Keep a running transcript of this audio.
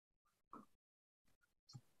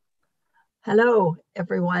Hello,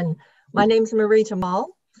 everyone. My name is Marita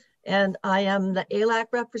Moll, and I am the ALAC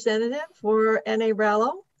representative for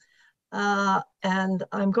NARALO. And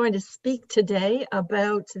I'm going to speak today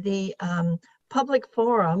about the public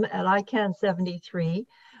forum at ICANN 73,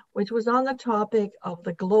 which was on the topic of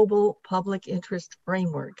the Global Public Interest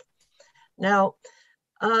Framework. Now,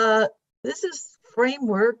 this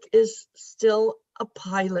framework is still a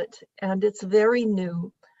pilot, and it's very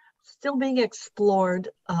new, still being explored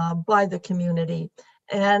by the community.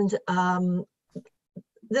 And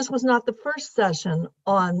this was not the first session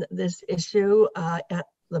on this issue. At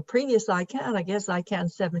the previous ICANN, I guess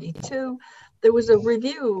ICANN 72, there was a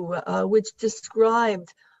review which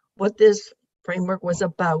described what this framework was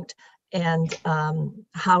about and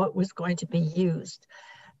how it was going to be used.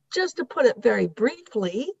 Just to put it very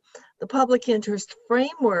briefly, the public interest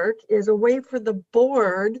framework is a way for the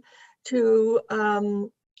board to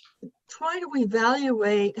try to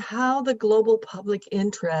evaluate how the global public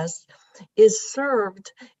interest is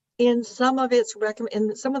served in some of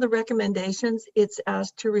the recommendations it's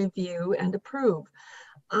asked to review and approve.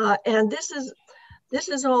 And this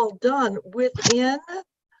is all done within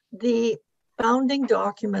the founding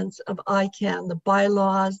documents of ICANN, the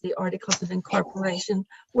bylaws, the articles of incorporation,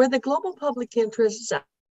 where the global public interest is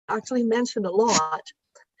actually mentioned a lot.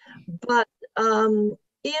 But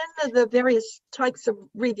in the various types of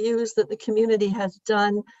reviews that the community has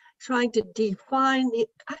done, trying to define the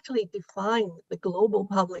global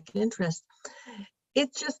public interest,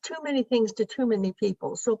 it's just too many things to too many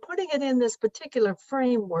people. So putting it in this particular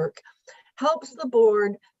framework helps the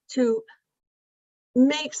board to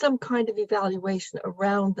make some kind of evaluation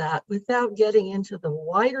around that without getting into the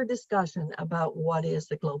wider discussion about what is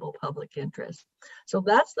the global public interest. So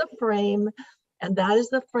that's the frame. And that is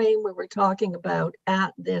the frame we were talking about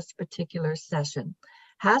at this particular session.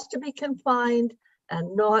 Has to be confined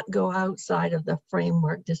and not go outside of the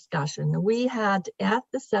framework discussion. We had at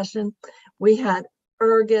the session, we had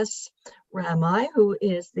Urgis Ramai, who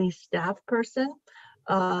is the staff person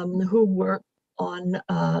who worked on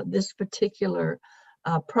this particular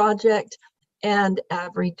project, and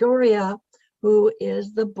Avri Doria, who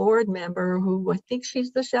is the board member, who I think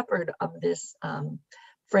she's the shepherd of this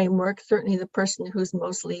framework, certainly the person who's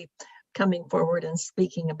mostly coming forward and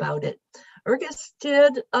speaking about it. Urgis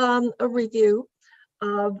did a review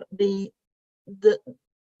of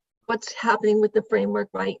what's happening with the framework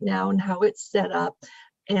right now and how it's set up,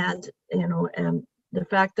 and the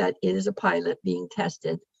fact that it is a pilot being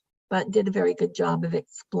tested, but did a very good job of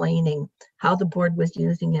explaining how the board was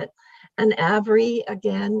using it. And Avri,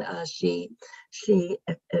 again, she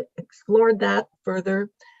explored that further,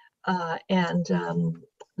 and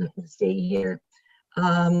let me see here,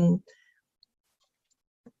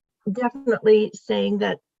 definitely saying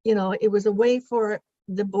that, it was a way for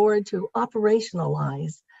the board to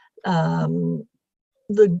operationalize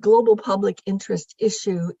the global public interest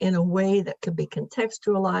issue in a way that could be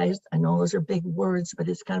contextualized. I know those are big words, but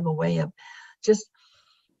it's kind of a way of just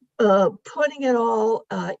putting it all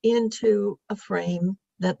into a frame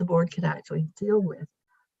that the board can actually deal with.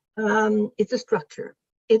 It's a structure,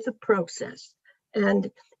 it's a process,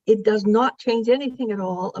 and it does not change anything at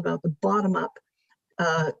all about the bottom-up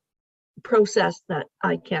process that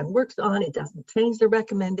ICANN works on. It doesn't change the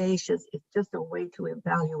recommendations. It's just a way to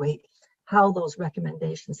evaluate how those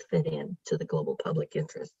recommendations fit in to the global public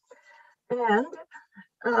interest. And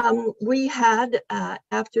we had,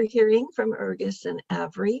 after hearing from Urgis and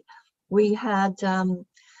Avri, we had 3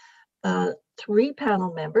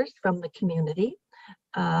 panel members from the community.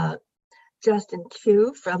 Justin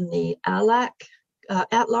Chu from the ALAC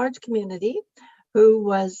at-large community, who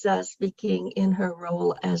was speaking in her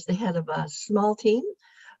role as the head of a small team,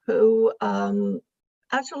 who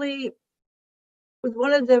actually was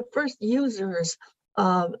one of the first users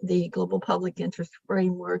of the global public interest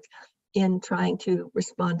framework in trying to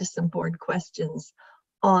respond to some board questions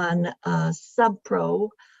on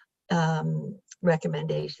sub-pro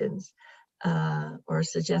recommendations or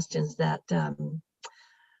suggestions that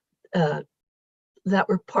that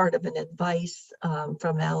were part of an advice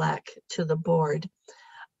from ALAC to the board.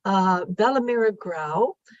 Bellamira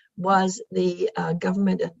Grau was the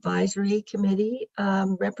Government Advisory Committee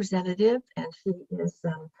representative, and she's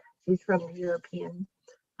from the European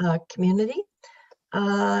community.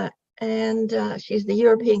 And she's the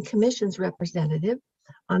European Commission's representative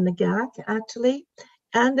on the GAC, actually.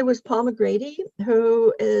 And there was Paul McGrady,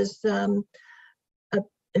 who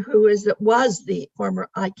was the former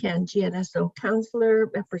ICANN GNSO counselor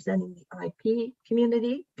representing the IP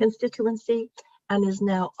community constituency, and is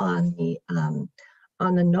now on the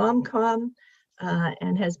NomCom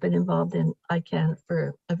and has been involved in ICANN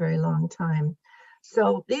for a very long time.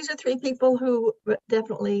 So these are three people who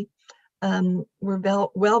definitely were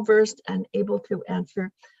well-versed and able to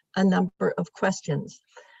answer a number of questions.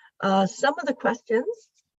 Some of the questions,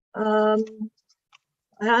 I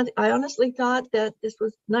honestly thought that this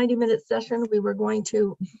was a 90-minute session. We were going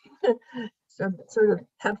to sort of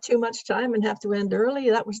have too much time and have to end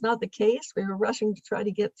early. That was not the case. We were rushing to try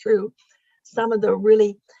to get through some of the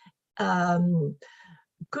really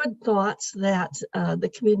good thoughts that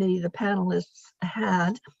the community, the panelists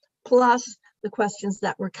had, plus the questions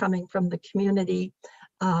that were coming from the community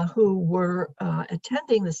who were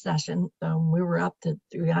attending the session. We were up to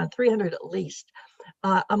 300 at least.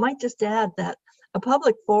 I might just add that a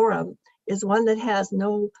public forum is one that has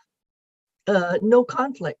no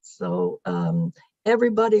conflict. So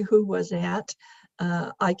everybody who was at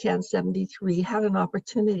ICANN 73 had an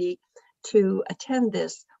opportunity to attend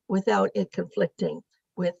this without it conflicting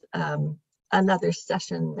with another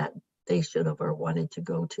session that they should have or wanted to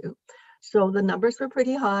go to. So the numbers were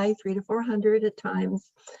pretty high, 300 to 400 at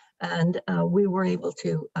times, and we were able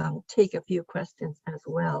to take a few questions as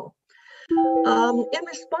well. In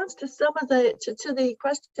response to some of the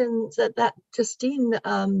questions that Justine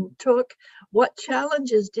took, what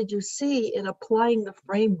challenges did you see in applying the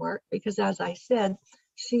framework? Because as I said,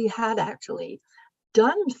 she had actually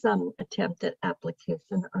done some attempt at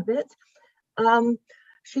application of it.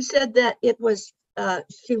 She said that it was,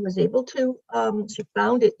 she was able to, she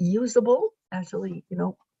found it usable, actually, you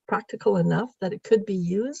know, practical enough that it could be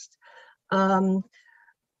used.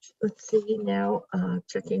 Let's see now,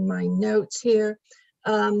 checking my notes here.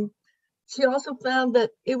 She also found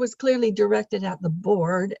that it was clearly directed at the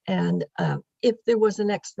board, and if there was an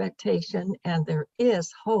expectation, and there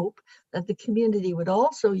is hope, that the community would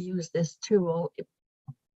also use this tool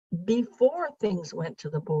before things went to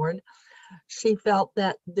the board, she felt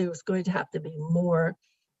that there was going to have to be more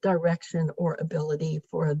direction or ability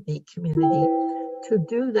for the community to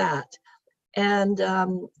do that. And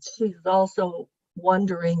she's also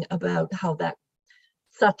wondering about how that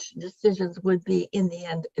such decisions would be in the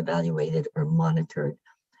end evaluated or monitored.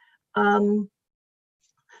 Paul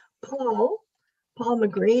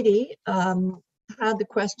McGrady had the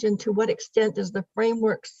question, to what extent does the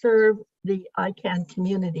framework serve the ICANN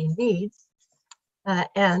community needs?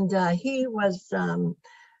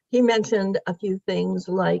 He mentioned a few things,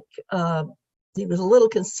 like he was a little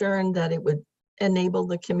concerned that it would enable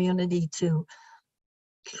the community to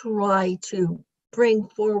try to bring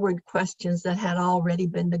forward questions that had already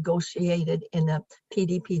been negotiated in a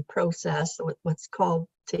PDP process, what's called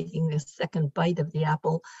taking a second bite of the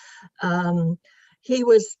apple. He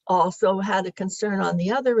was also had a concern on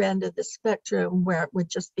the other end of the spectrum, where it would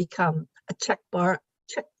just become a check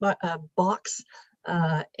box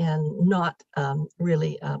and not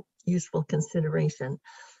really useful consideration.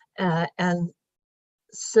 And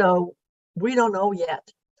so we don't know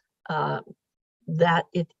yet that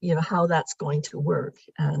it, you know, how that's going to work.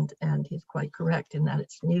 And he's quite correct in that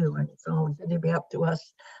it's new, and it's always going to be up to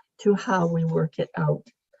us to how we work it out.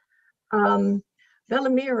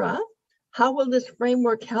 Velamira, how will this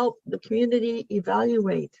framework help the community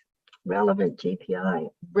evaluate relevant GPI,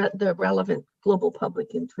 the relevant global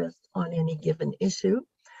public interest on any given issue?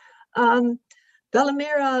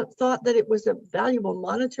 Velamira thought that it was a valuable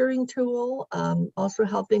monitoring tool, also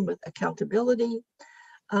helping with accountability,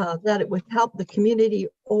 that it would help the community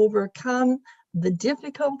overcome the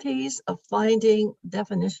difficulties of finding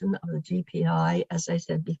definition of the GPI, as I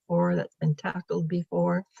said before, that's been tackled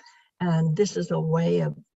before. And this is a way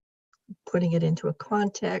of putting it into a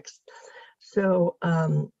context. So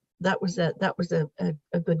that was a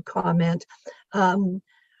good comment.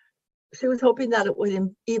 She was hoping that it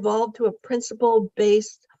would evolve to a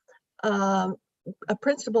principle-based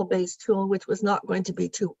tool, which was not going to be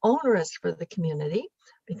too onerous for the community,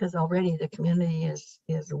 because already the community is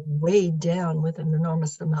weighed down with an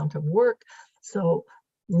enormous amount of work. So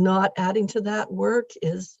not adding to that work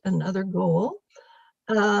is another goal.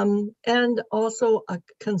 And also a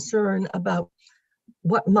concern about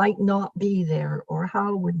what might not be there, or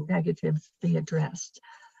how would negatives be addressed.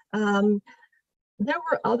 There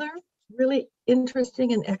were other really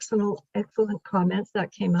interesting and excellent comments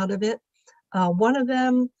that came out of it. One of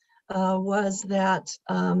them was that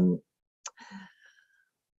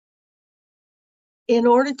in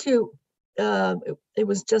order to, it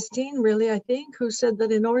was Justine really, I think, who said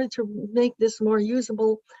that in order to make this more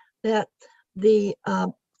usable, that the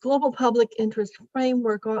global public interest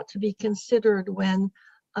framework ought to be considered when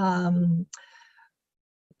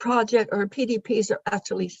project or PDPs are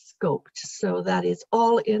actually scoped. So that is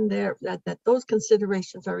all in there, that those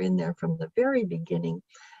considerations are in there from the very beginning.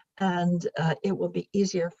 And it will be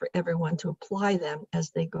easier for everyone to apply them as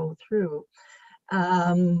they go through.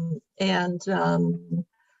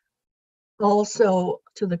 Also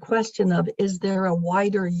to the question of, is there a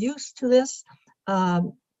wider use to this?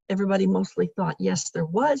 Everybody mostly thought, yes, there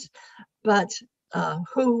was, but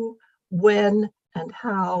who, when, and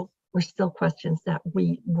how were still questions that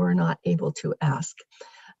we were not able to ask.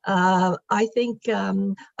 I think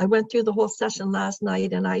I went through the whole session last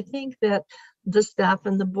night, and I think that the staff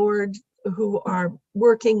and the board who are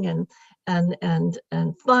working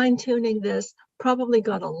and fine-tuning this probably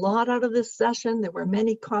got a lot out of this session. There were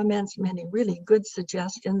many comments, many really good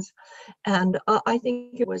suggestions, and I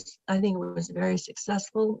think it was very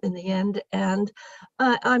successful in the end. And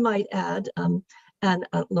I might add, an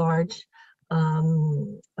at-large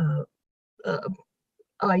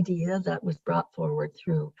idea that was brought forward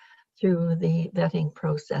through the vetting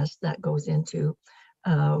process that goes into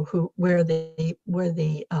where the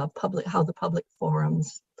public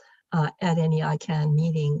forums at any ICANN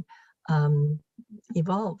meeting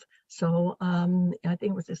evolve. So I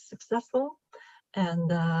think it was a successful,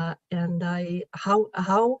 and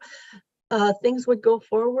how things would go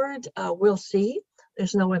forward, we'll see.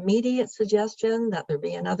 There's no immediate suggestion that there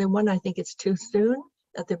be another one. I think it's too soon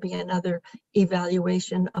that there be another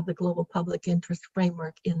evaluation of the global public interest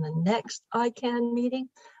framework in the next ICANN meeting.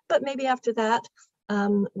 But maybe after that,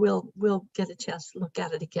 we'll get a chance to look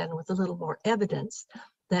at it again with a little more evidence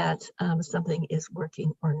that something is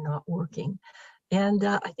working or not working. And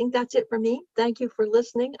I think that's it for me. Thank you for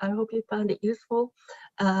listening. I hope you found it useful.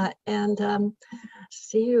 And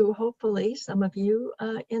see you, hopefully, some of you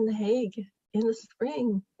in The Hague in the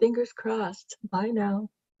spring. Fingers crossed. Bye now.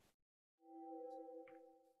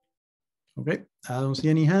 Okay, I don't see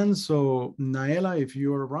any hands. So Naela, if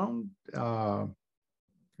you're around, you're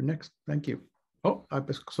next. Thank you. Oh,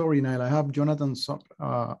 sorry, Naela. I have Jonathan.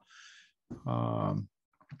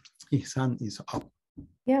 His hand is up.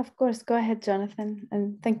 Yeah, of course. Go ahead, Jonathan,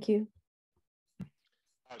 and thank you.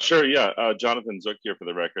 Sure, yeah. Jonathan Zuck here for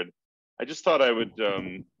the record. I just thought I would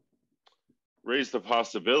raise the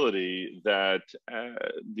possibility that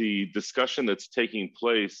the discussion that's taking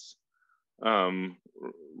place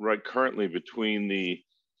right currently between the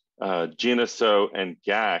GNSO and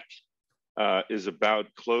GAC is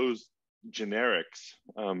about closed generics,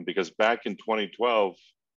 because back in 2012,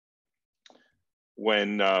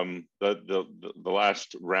 when the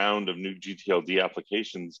last round of new GTLD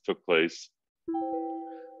applications took place,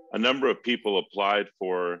 a number of people applied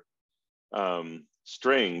for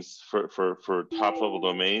strings for top-level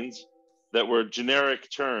domains that were generic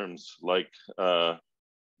terms like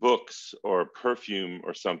books or perfume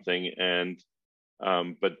or something, and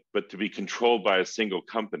but to be controlled by a single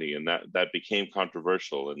company, and that became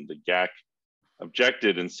controversial. And the GAC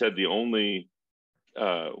objected and said the only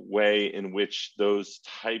way in which those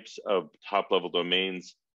types of top-level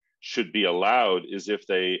domains should be allowed is if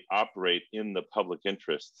they operate in the public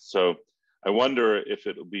interest. So I wonder if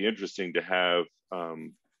it will be interesting to have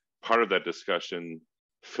part of that discussion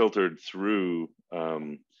filtered through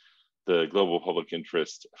the global public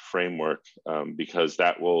interest framework, because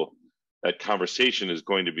that conversation is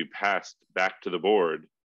going to be passed back to the board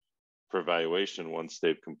for evaluation once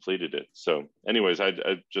they've completed it. So anyways, I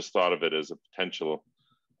just thought of it as a potential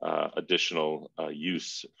additional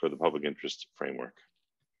use for the public interest framework.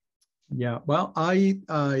 Yeah, well,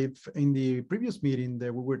 in the previous meeting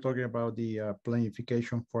that we were talking about the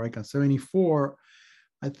planification for ICANN 74,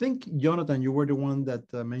 I think, Jonathan, you were the one that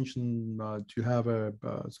mentioned to have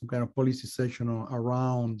some kind of policy session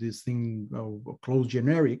around this thing of closed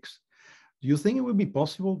generics. Do you think it would be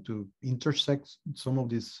possible to intersect some of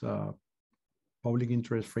these public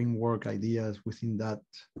interest framework ideas within that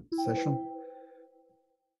session?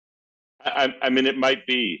 I mean, it might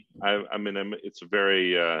be. I mean, it's a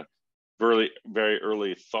very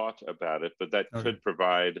early thought about it, but that could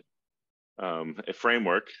provide a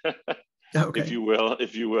framework, if you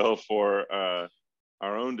will, for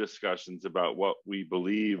our own discussions about what we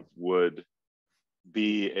believe would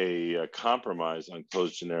be a compromise on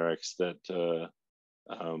closed generics that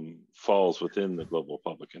falls within the global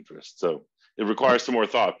public interest. So it requires some more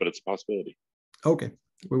thought, but it's a possibility. Okay,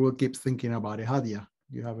 we will keep thinking about it. Hadia,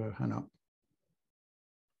 you have a hand up.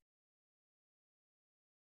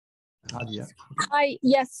 Hadia. Hi,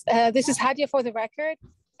 yes, this is Hadia for the record.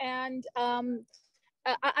 And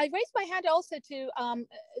I raised my hand also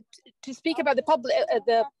to speak about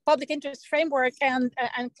the public interest framework and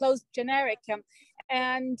closed generic.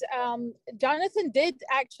 And Jonathan did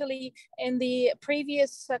actually, in the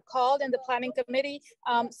previous call in the planning committee,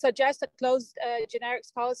 suggest a closed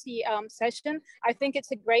generics policy session. I think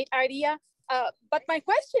it's a great idea. But my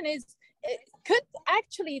question is, could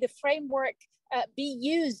actually the framework be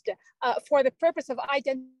used for the purpose of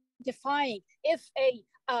identifying if a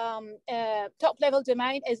top-level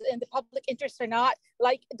domain is in the public interest or not?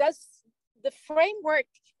 Like, does the framework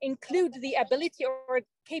include the ability or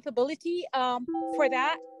capability for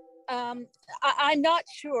that? I'm not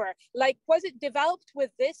sure. Like, was it developed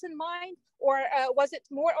with this in mind, or was it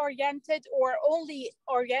more oriented or only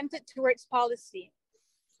oriented towards policy?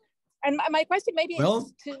 And my question maybe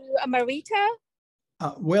is to Marita.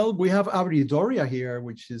 Well, we have Abri Doria here,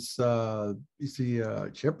 which is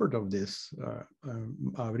the shepherd of this.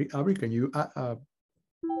 Abri, can you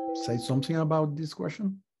say something about this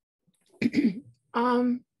question?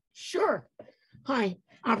 Sure. Hi,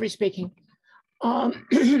 Aubrey speaking. I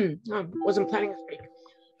wasn't planning to speak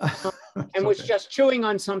and was just chewing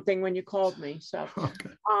on something when you called me. So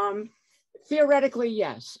theoretically,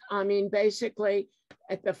 yes. I mean, basically,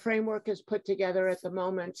 the framework is put together at the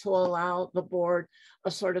moment to allow the board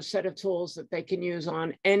a sort of set of tools that they can use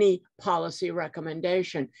on any policy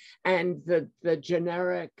recommendation. And the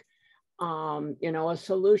generic, a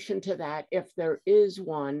solution to that, if there is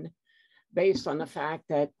one, based on the fact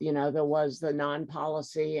that, there was the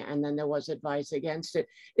non-policy and then there was advice against it,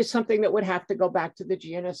 is something that would have to go back to the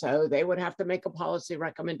GNSO. They would have to make a policy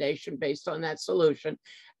recommendation based on that solution.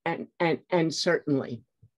 And certainly.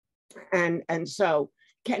 And so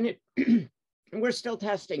can it, we're still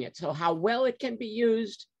testing it. So how well it can be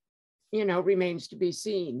used, remains to be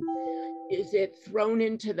seen. Is it thrown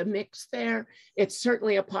into the mix there? It's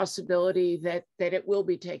certainly a possibility that it will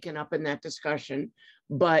be taken up in that discussion,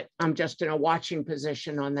 but I'm just in a watching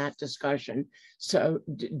position on that discussion. So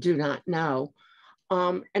do not know.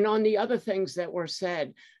 And on the other things that were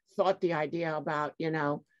said, thought the idea about,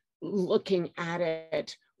 looking at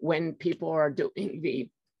it when people are doing the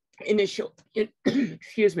initial,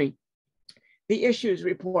 excuse me, the issues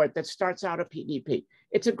report that starts out a PDP.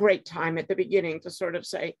 It's a great time at the beginning to sort of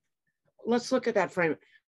say, let's look at that framework.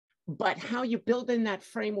 But how you build in that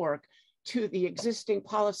framework to the existing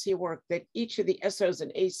policy work that each of the SOs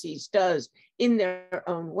and ACs does in their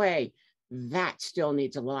own way, that still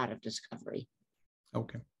needs a lot of discovery.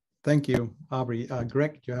 Okay, thank you, Aubrey.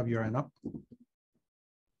 Greg, you have your hand up.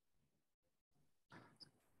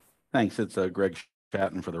 Thanks, it's Greg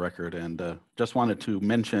Shatan for the record, and just wanted to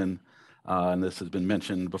mention, and this has been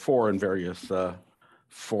mentioned before in various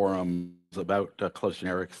forums about closed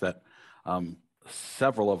generics, that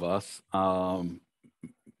several of us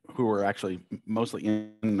who are actually mostly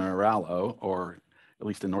in NARALO, or at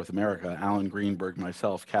least in North America, Alan Greenberg,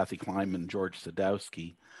 myself, Kathy Kleinman, George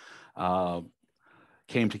Sadowski,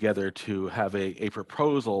 came together to have a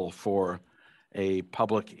proposal for a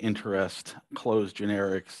public interest closed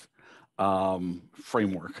generics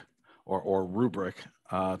framework or rubric.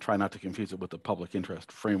 Try not to confuse it with the public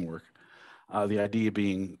interest framework. The idea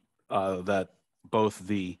being that both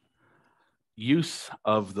the use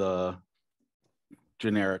of the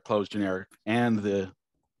generic, closed generic, and the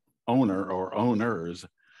owner or owners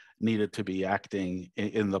needed to be acting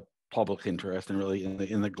in the public interest, and really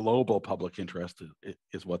in the global public interest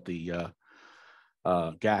is what the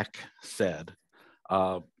GAC said.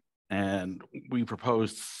 And we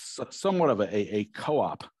proposed somewhat of a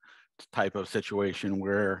co-op type of situation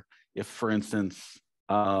where, if, for instance,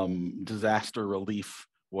 disaster relief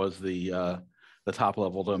was the top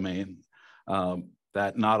level domain,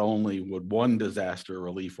 that not only would one disaster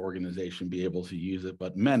relief organization be able to use it,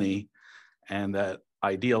 but many, and that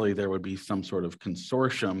ideally there would be some sort of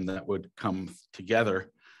consortium that would come together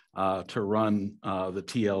to run the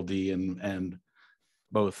TLD, and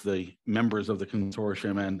both the members of the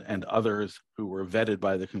consortium and others who were vetted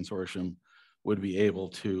by the consortium would be able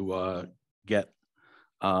to get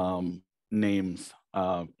names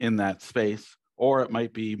in that space. Or it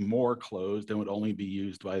might be more closed and would only be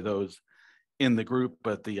used by those in the group,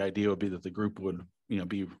 but the idea would be that the group would,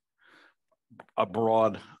 be a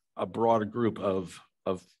broad group of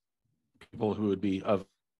people who would be of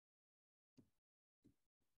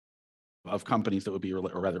companies that would be, or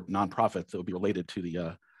rather nonprofits that would be related to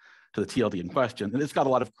the TLD in question. And it's got a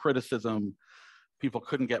lot of criticism. People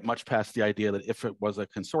couldn't get much past the idea that if it was a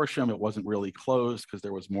consortium, it wasn't really closed because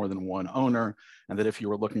there was more than one owner, and that if you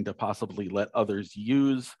were looking to possibly let others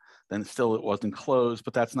use, then still it wasn't closed.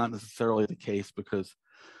 But that's not necessarily the case, because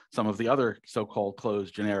some of the other so-called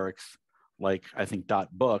closed generics, like I think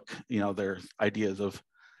 .book, there's ideas of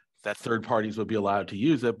that third parties would be allowed to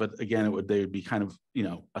use it, but again, they would be kind of,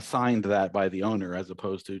 assigned that by the owner as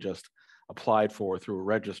opposed to just applied for through a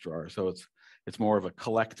registrar. So it's more of a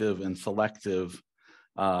collective and selective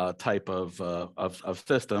type of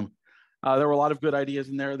system. There were a lot of good ideas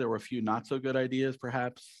in there. There were a few not so good ideas,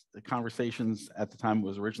 perhaps. The conversations at the time it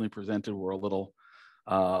was originally presented were a little,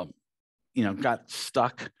 got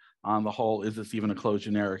stuck on the whole, is this even a closed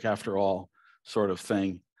generic after all sort of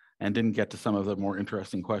thing, and didn't get to some of the more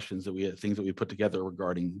interesting questions things that we put together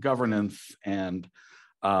regarding governance and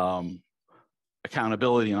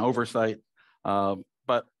accountability and oversight.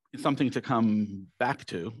 But it's something to come back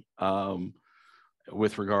to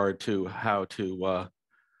with regard to how to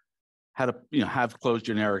have closed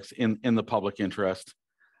generics in the public interest,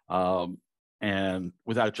 and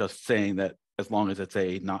without just saying that as long as it's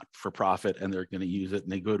a not-for-profit and they're going to use it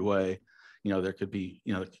in a good way, there could be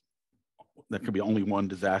only one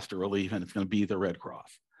disaster relief, and it's going to be the Red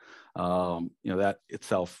Cross. That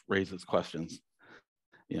itself raises questions.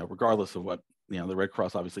 Regardless of what the Red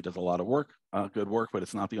Cross obviously does a lot of work, good work, but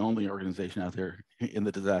it's not the only organization out there in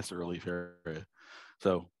the disaster relief area.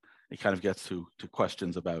 So it kind of gets to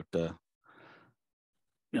questions about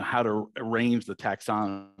how to arrange the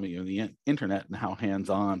taxonomy of the internet and how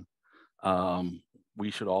hands-on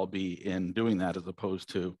we should all be in doing that, as opposed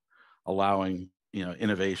to allowing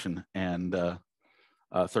innovation and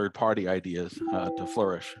third-party ideas to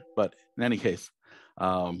flourish. But in any case,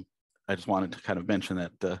 I just wanted to kind of mention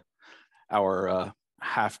that our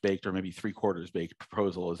half-baked or maybe three-quarters baked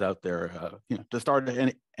proposal is out there, to start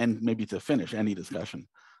and maybe to finish any discussion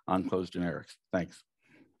on closed generics. Thanks.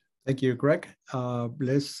 Thank you, Greg.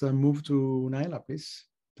 Let's move to Naela, please.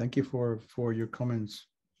 Thank you for your comments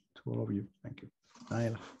to all of you. Thank you.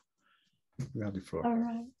 Naela, you have the floor. All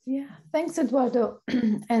right. Yeah. Thanks, Eduardo.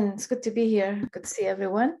 And it's good to be here. Good to see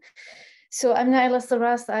everyone. So I'm Naela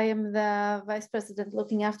Sarras. I am the Vice President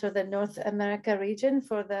looking after the North America region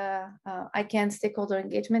for the ICANN Stakeholder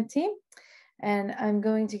Engagement Team. And I'm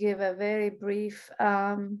going to give a very brief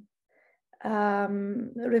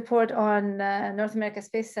report on North America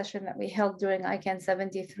Space Session that we held during ICANN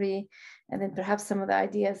 73, and then perhaps some of the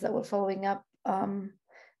ideas that we're following up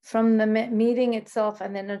from the meeting itself,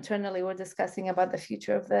 and then internally we're discussing about the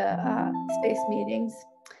future of the space meetings.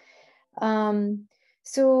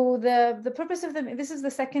 So the purpose of this is the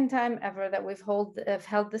second time ever that we've held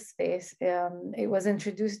this space. It was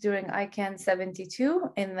introduced during ICANN 72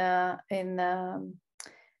 in the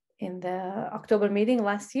October meeting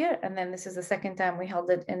last year, and then this is the second time we held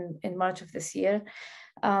it in March of this year.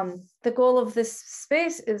 The goal of this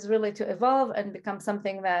space is really to evolve and become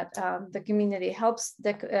something that the community helps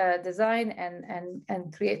design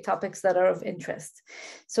and create topics that are of interest.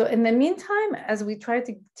 So in the meantime, as we try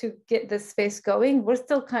to get this space going, we're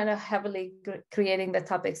still kind of heavily creating the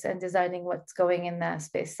topics and designing what's going in the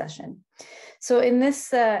space session. So in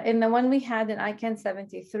in the one we had in ICANN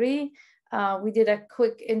 73, we did a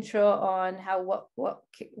quick intro on what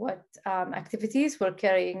activities we're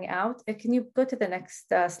carrying out. Can you go to the next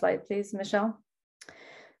slide, please, Michelle?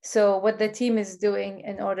 So what the team is doing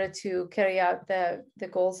in order to carry out the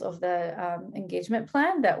goals of the engagement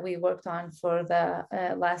plan that we worked on for the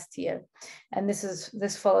last year. And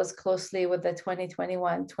this follows closely with the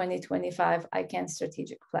 2021-2025 ICANN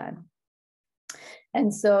strategic plan.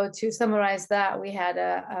 And so to summarize that, we had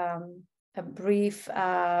a brief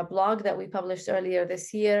blog that we published earlier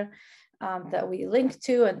this year that we linked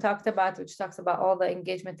to and talked about, which talks about all the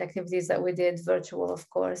engagement activities that we did, virtual, of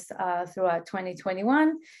course, throughout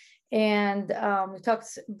 2021. And we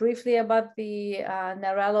talked briefly about the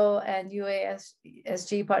NARALO and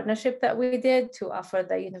UASG partnership that we did to offer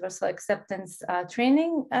the universal acceptance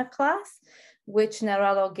training class, which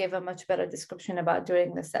NARALO gave a much better description about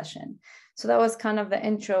during the session. So that was kind of the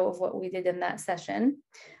intro of what we did in that session.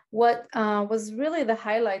 What was really the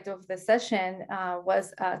highlight of the session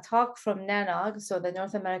was a talk from NANOG, so the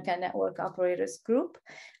North American Network Operators Group,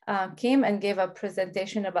 came and gave a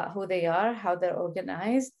presentation about who they are, how they're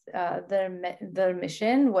organized, their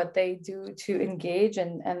mission, what they do to engage,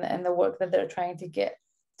 and the work that they're trying to get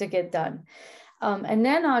done. And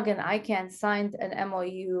NANOG and ICANN signed an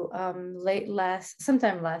MOU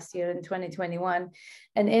sometime last year in 2021,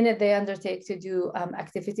 and in it they undertake to do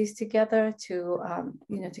activities together to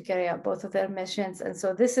carry out both of their missions. And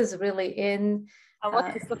so this is really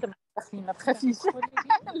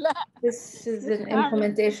this is an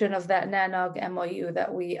implementation of that NANOG MOU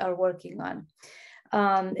that we are working on.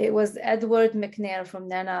 It was Edward McNair from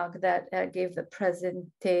NANOG that gave the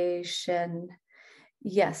presentation.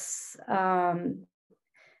 Yes,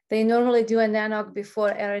 they normally do a NANOG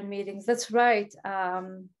before ERIN meetings. That's right.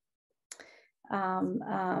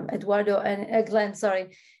 Eduardo and Glenn,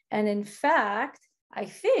 sorry. And in fact, I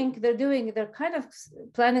think they're kind of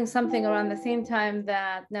planning something around the same time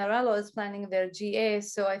that NARALO is planning their GA.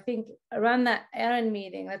 So I think around that AREN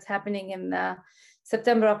meeting that's happening in the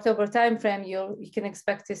September, October timeframe, you can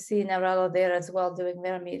expect to see NARALO there as well doing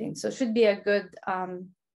their meeting. So it should be a good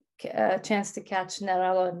chance to catch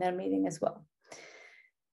NARALO in their meeting as well.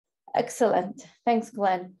 Excellent. Thanks,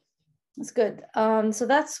 Glenn. That's good. So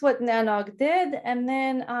that's what NANOG did. And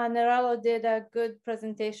then NARALO did a good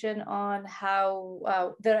presentation on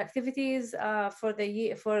how their activities for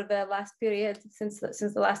the last period since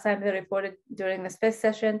the last time they reported during the space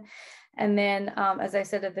session. And then, as I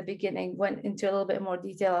said at the beginning, went into a little bit more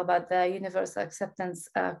detail about the universal acceptance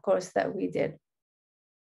course that we did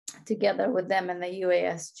together with them and the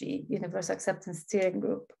UASG, Universal Acceptance Steering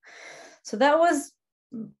Group. So that was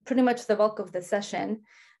pretty much the bulk of the session.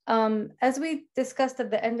 As we discussed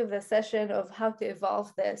at the end of the session of how to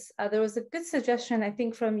evolve this, there was a good suggestion, I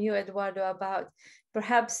think, from you, Eduardo, about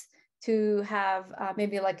perhaps to have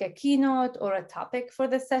maybe like a keynote or a topic for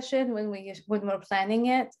the session when we're planning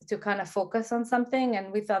it to kind of focus on something.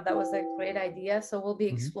 And we thought that was a great idea. So we'll be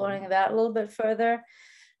exploring that a little bit further.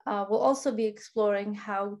 We'll also be exploring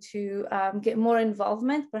how to get more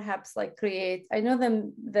involvement, perhaps like create, I know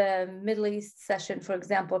the Middle East session, for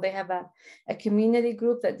example, they have a community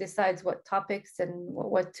group that decides what topics and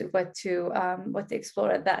what to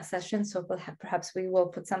explore at that session. So perhaps we will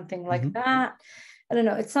put something like that. I don't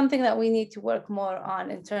know, it's something that we need to work more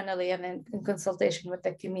on internally and in consultation with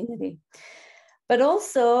the community. But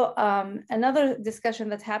also another discussion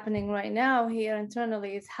that's happening right now here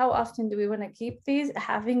internally is how often do we want to keep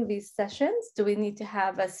having these sessions? Do we need to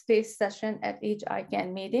have a space session at each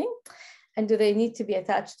ICANN meeting? And do they need to be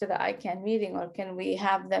attached to the ICANN meeting, or can we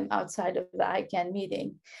have them outside of the ICANN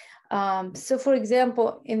meeting? So for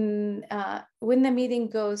example, when the meeting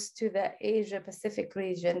goes to the Asia Pacific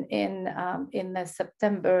region in the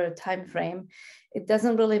September timeframe, it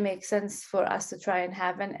doesn't really make sense for us to try and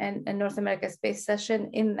have a North America space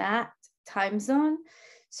session in that time zone.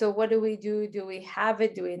 So what do we do? Do we have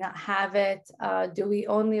it? Do we not have it? Do we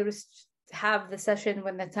only have the session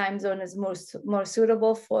when the time zone is more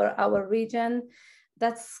suitable for our region?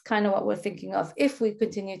 That's kind of what we're thinking of if we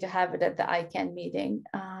continue to have it at the ICANN meeting,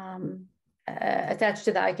 attached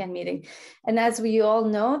to the ICANN meeting. And as we all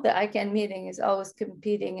know, the ICANN meeting is always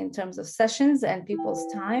competing in terms of sessions and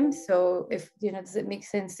people's time. So does it make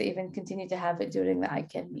sense to even continue to have it during the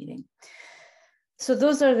ICANN meeting? So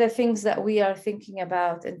those are the things that we are thinking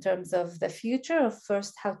about in terms of the future of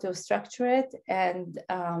first how to structure it and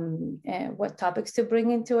what topics to bring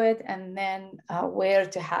into it, and then where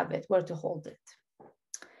to have it, where to hold it.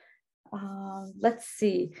 Let's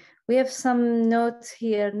see. We have some notes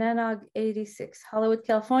here. NANOG 86, Hollywood,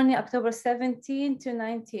 California, October 17 to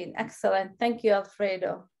 19. Excellent. Thank you,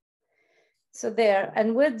 Alfredo. So there.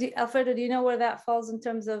 And Alfredo, do you know where that falls in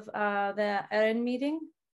terms of the AREN meeting?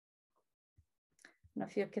 I don't know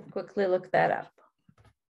if you can quickly look that up.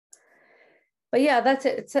 But yeah, that's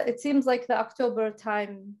it. It seems like the October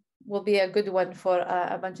time will be a good one for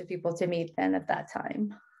a bunch of people to meet then at that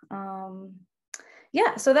time.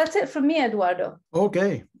 Yeah, so that's it from me, Eduardo.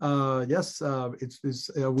 Okay. Yes,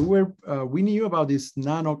 we knew about this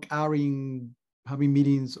NANOG AREN having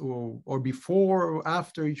meetings or before or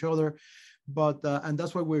after each other, but and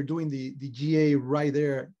that's why we're doing the GA right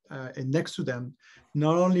there and next to them.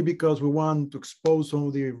 Not only because we want to expose some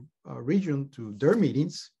of the region to their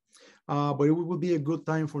meetings, but it will be a good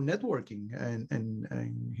time for networking and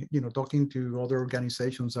talking to other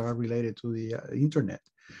organizations that are related to the internet.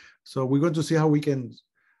 So we're going to see how we can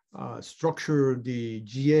structure the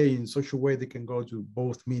GA in such a way they can go to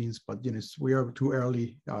both meetings, but we are too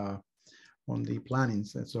early on the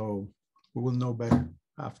plannings, and so we will know better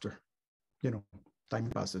after time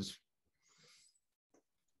passes.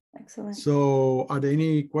 Excellent. So are there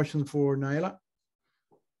any questions for Naela?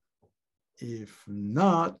 If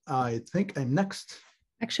not, I think I'm next.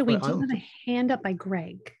 Actually, we do have a hand up by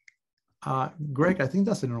Greg. Greg, I think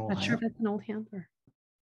that's an old hand. Not sure if it's an old hand or.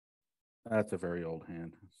 That's a very old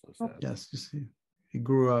hand. So sad. Yes, you see, he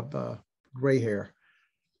grew up gray hair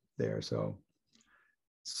there. So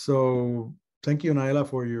thank you, Naela,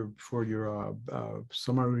 for your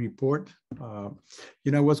summary report.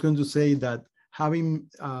 I was going to say that having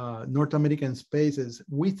North American spaces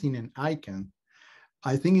within an ICANN,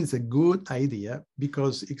 I think it's a good idea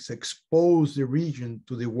because it's exposed the region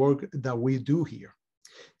to the work that we do here.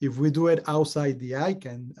 If we do it outside the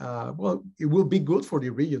ICANN, well, it will be good for the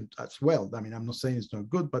region as well. I mean, I'm not saying it's not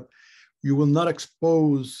good, but you will not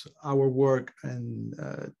expose our work and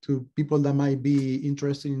to people that might be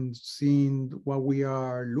interested in seeing what we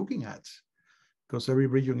are looking at, because every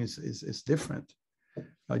region is different.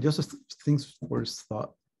 Just things worth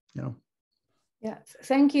thought, you know. Yeah,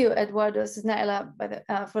 thank you, Eduardo. This is Naela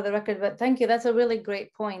for the record, but thank you. That's a really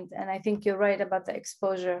great point. And I think you're right about the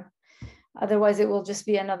exposure. Otherwise, it will just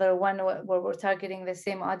be another one where we're targeting the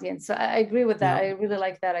same audience. So I agree with that. Yeah. I really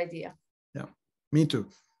like that idea. Yeah, me too.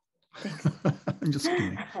 Thanks. I'm just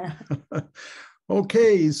kidding.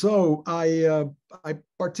 Okay, so I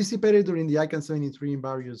participated during the ICANN 73 in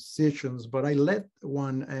various sessions, but I led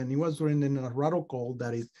one, and it was during the NARALO call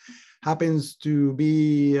that it happens to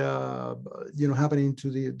be, happening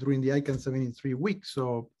during the ICANN 73 week.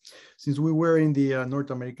 So since we were in the North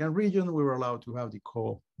American region, we were allowed to have the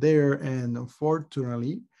call there, and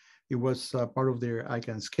unfortunately, it was part of their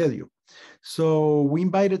ICANN schedule. So we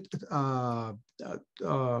invited,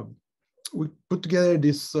 we put together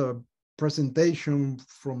this presentation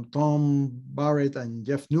from Tom Barrett and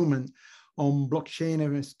Jeff Newman on blockchain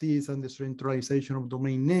MSTs and the centralization of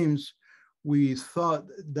domain names. We thought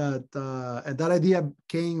that, and that idea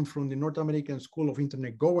came from the North American School of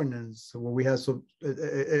Internet Governance, where we had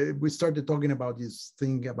we started talking about this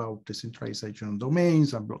thing about decentralization of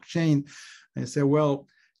domains and blockchain, and said, well,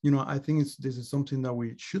 I think this is something that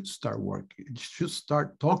we should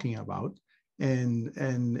start talking about.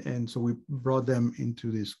 And so we brought them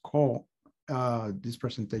into this call, this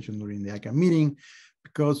presentation during the ICANN meeting,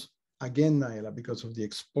 because again, Naela, because of the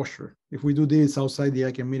exposure. If we do this outside the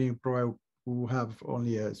ICANN meeting, probably we'll have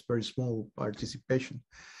only a very small participation.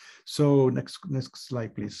 So next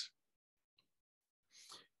slide, please.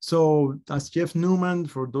 So that's Jeff Newman,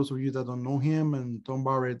 for those of you that don't know him, and Tom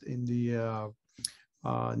Barrett in the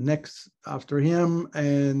next after him.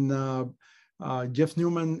 And Jeff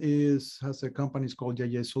Newman has a company called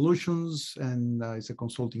JJ Solutions, and it's a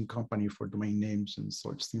consulting company for domain names and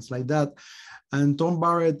such things like that. And Tom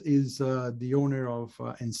Barrett is the owner of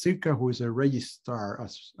Encirca, who is a registrar.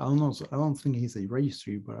 I don't think he's a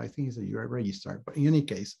registry, but I think he's a registrar. But in any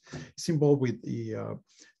case, he's involved with the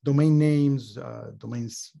domain names,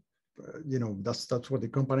 domains. That's what the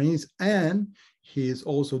company is, and he is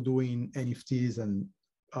also doing NFTs and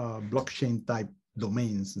blockchain type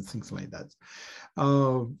domains and things like that.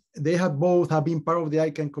 They both have been part of the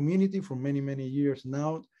ICANN community for many, many years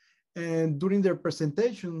now. And during their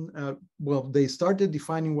presentation, they started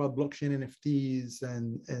defining what blockchain NFTs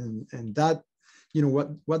and that,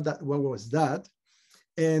 what was that.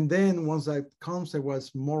 And then once that concept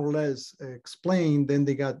was more or less explained, then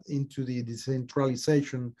they got into the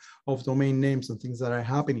decentralization of domain names and things that are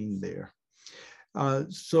happening there. In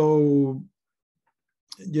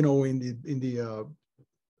the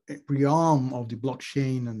realm of the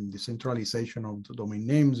blockchain and decentralization of the domain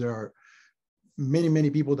names, there are many, many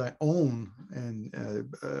people that own and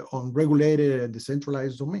unregulated and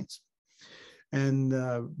decentralized domains. And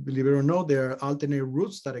believe it or not, there are alternate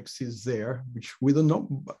routes that exist there, which we don't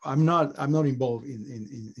know. I'm not involved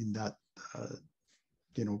in that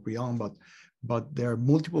realm, but there are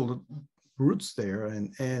multiple routes there,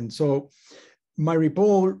 and so my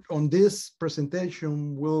report on this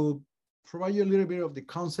presentation will provide you a little bit of the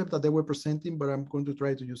concept that they were presenting, but I'm going to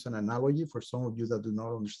try to use an analogy for some of you that do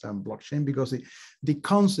not understand blockchain, because the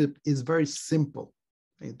concept is very simple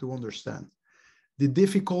to understand. The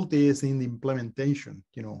difficulty is in the implementation,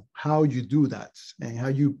 how you do that and how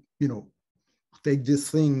you, take this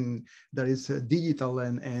thing that is digital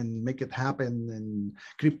and make it happen, and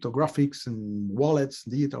cryptographics and wallets,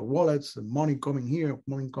 digital wallets, and money coming here,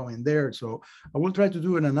 money coming there. So I will try to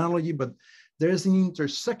do an analogy, but there is an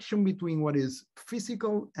intersection between what is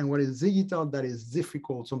physical and what is digital that is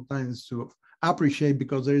difficult sometimes to appreciate,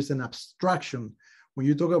 because there is an abstraction. When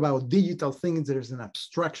you talk about digital things, there's an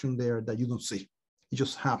abstraction there that you don't see. It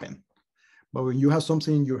just happened. But when you have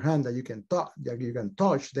something in your hand that you can touch,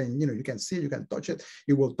 then you can see it, you can touch it.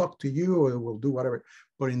 It will talk to you, or it will do whatever.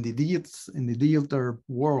 But in the digital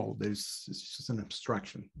world, it's just an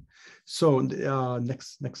abstraction. So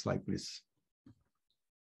next slide, please.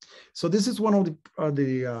 So this is one of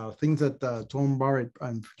the things that Tom Barrett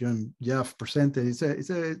and Jeff presented. It's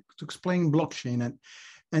to explain blockchain,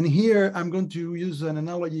 and here I'm going to use an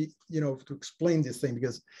analogy, to explain this thing,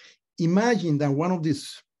 because imagine that one of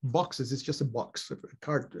these boxes is just a box, a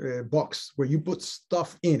card box where you put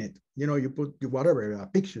stuff in it. You put whatever,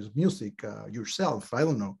 pictures, music, yourself, I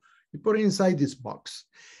don't know. You put it inside this box.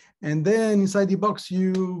 And then inside the box,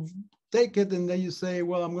 you take it and then you say,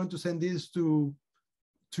 well, I'm going to send this to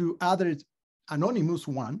other anonymous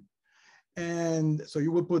one. And so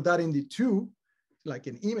you will put that in the 2. like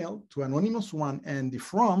an email to anonymous 1, and the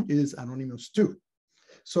from is anonymous 2.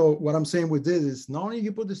 So what I'm saying with this is not only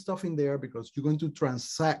you put the stuff in there because you're going to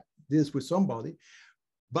transact this with somebody,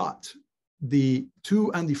 but the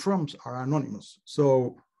to and the froms are anonymous.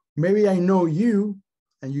 So maybe I know you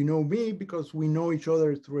and you know me because we know each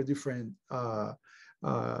other through a different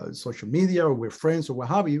social media, or we're friends or what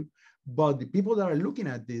have you. But the people that are looking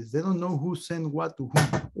at this, they don't know who sent what to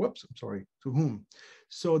whom. Whoops, I'm sorry, to whom.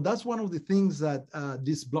 So that's one of the things that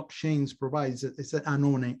this blockchains provides. It's an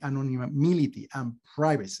anonymity and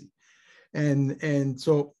privacy. And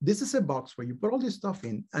so this is a box where you put all this stuff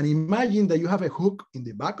in, and imagine that you have a hook in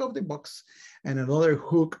the back of the box and another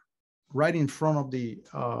hook right in front of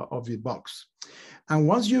the box. And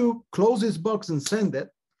once you close this box and send it,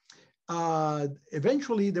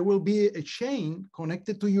 eventually there will be a chain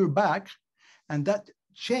connected to your back, and that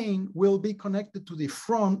chain will be connected to the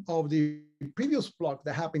front of the previous block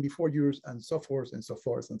that happened before yours, and so forth and so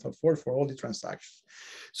forth and so forth for all the transactions.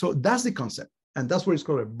 So that's the concept. And that's what it's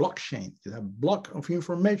called a blockchain. You have a block of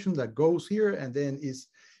information that goes here and then is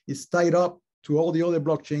tied up to all the other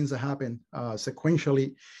blockchains that happen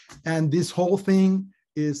sequentially. And this whole thing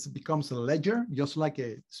becomes a ledger, just like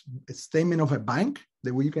a statement of a bank,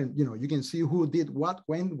 that you can see who did what,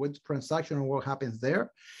 when, what transaction, and what happens there.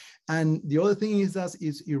 And the other thing is that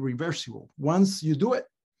it's irreversible. Once you do it,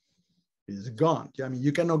 it's gone. I mean,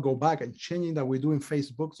 you cannot go back and changing that we do in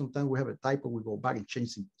Facebook. Sometimes we have a typo, we go back and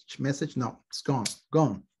change the message. No, it's gone.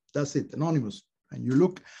 That's it, anonymous. And you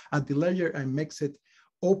look at the ledger and makes it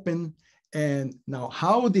open. And now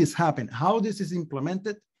how this happened, how this is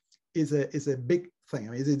implemented is a big thing.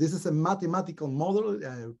 I mean, this is a mathematical model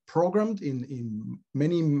programmed in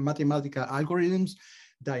many mathematical algorithms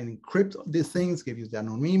that encrypt these things, give you the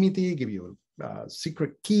anonymity, give you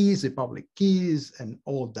secret keys, the public keys, and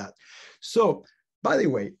all that. So, by the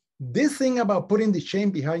way, this thing about putting the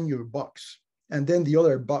chain behind your box, and then the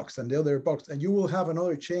other box, and the other box, and you will have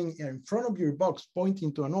another chain in front of your box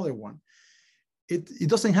pointing to another one. It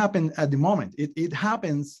doesn't happen at the moment. It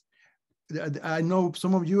happens. I know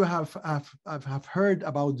some of you have heard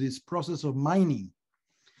about this process of mining.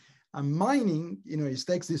 And mining, it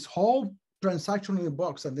takes this whole transaction in the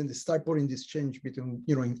box, and then they start putting this change between,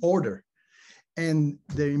 in order. And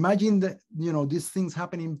they imagine that, these things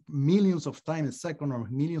happening millions of times a second, or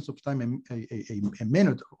millions of times a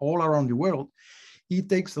minute all around the world. It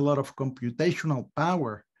takes a lot of computational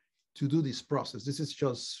power to do this process. This is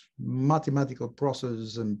just mathematical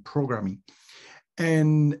process and programming.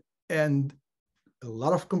 And a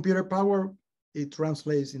lot of computer power, it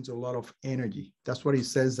translates into a lot of energy. That's what it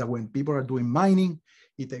says, that when people are doing mining,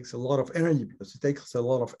 it takes a lot of energy, because it takes a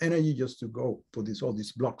lot of energy just to go put all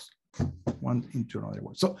these blocks one into another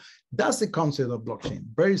one. So that's the concept of blockchain.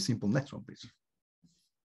 Very simple. Next one, please.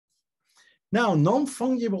 Now,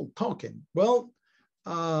 non-fungible token. Well,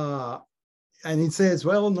 and it says,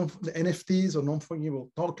 well, the NFTs or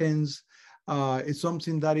non-fungible tokens is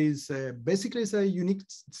something that is basically it's a unique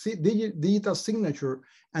digital signature.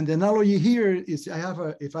 And the analogy here is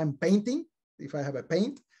if I'm painting, if I have a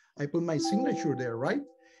paint, I put my signature there, right?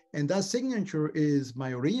 And that signature is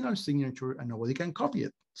my original signature, and nobody can copy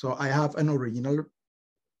it. So I have an original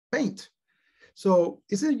paint. So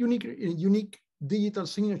it's a unique digital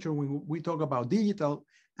signature when we talk about digital,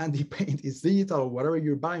 and the paint is digital. Whatever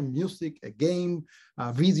you're buying, music, a game,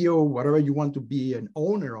 a video, whatever you want to be an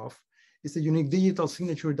owner of, it's a unique digital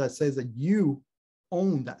signature that says that you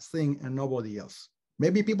own that thing and nobody else.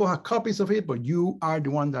 Maybe people have copies of it, but you are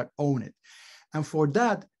the one that own it. And for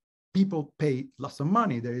that, people pay lots of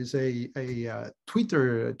money. There is a tweet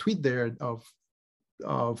there of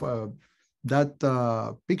that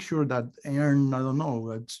picture that earned, I don't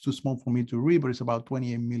know, it's too small for me to read, but it's about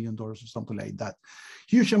 $28 million or something like that.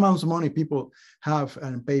 Huge amounts of money people have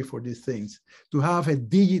and pay for these things. To have a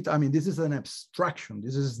digital, I mean, this is an abstraction.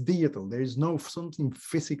 This is digital. There is no something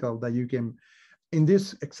physical that you can, in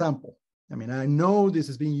this example, I mean, I know this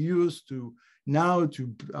is being used to buy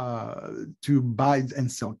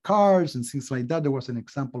and sell cars and things like that. There was an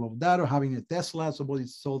example of that, or having a Tesla. Somebody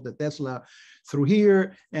sold the Tesla through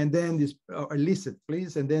here, and then this, illicit,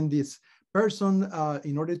 please. And then this person,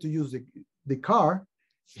 in order to use the car,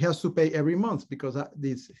 he has to pay every month, because I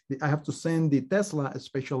have to send the Tesla a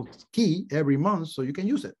special key every month so you can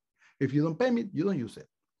use it. If you don't pay me, you don't use it.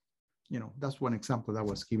 That's one example that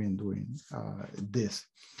was given during this.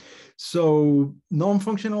 So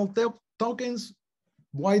non-functional tokens,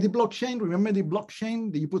 why the blockchain? Remember the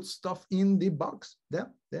blockchain that you put stuff in the box?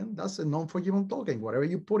 Then that's a non-fungible token. Whatever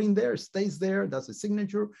you put in there stays there. That's a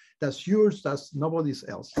signature. That's yours. That's nobody's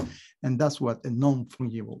else. And that's what a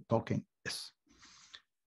non-fungible token is.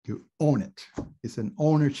 You own it. It's an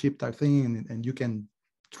ownership type thing, and you can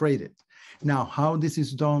trade it. Now, how this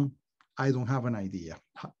is done, I don't have an idea.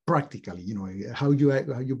 Practically, how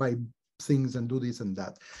you buy things and do this and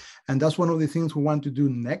that. And that's one of the things we want to do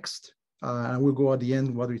next. And we'll go at the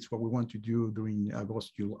end, what we want to do during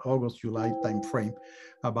August, July time frame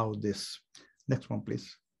about this. Next one,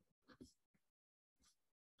 please.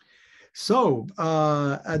 So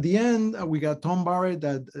at the end, we got Tom Barrett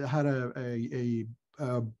that had a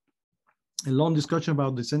long discussion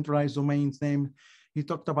about the centralized domains name. He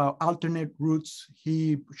talked about alternate routes.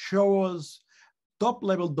 He showed us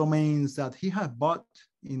top-level domains that he had bought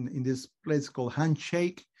in this place called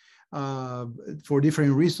Handshake for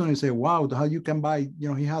different reasons. He said, wow, how you can buy,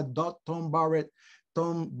 he had Tom Barrett,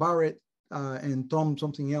 and Tom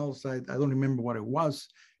something else, I don't remember what it was,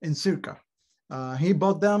 and Circa. He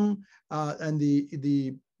bought them, and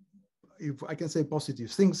if I can say positive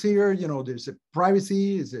things here, there's a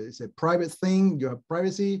privacy, it's a private thing, you have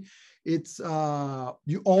privacy. It's,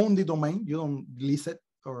 you own the domain, you don't lease it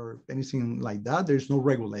or anything like that. There's no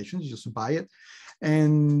regulations, you just buy it.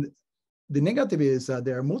 And the negative is that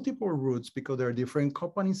there are multiple routes because there are different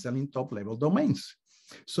companies selling top-level domains.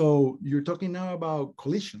 So you're talking now about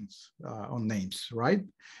collisions on names, right?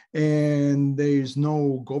 And there's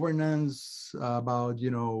no governance about,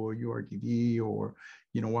 URTD or,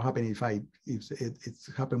 what happened if it's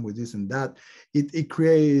happened with this and that. It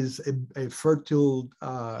creates a fertile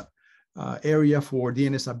area for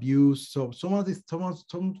DNS abuse. So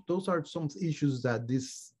those are some issues that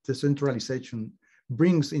this decentralization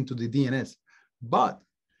brings into the DNS. But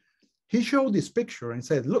he showed this picture and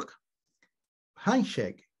said, look,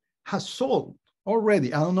 Handshake has sold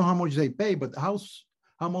already, I don't know how much they pay, but how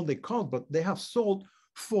much they cost, but they have sold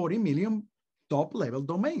 40 million top-level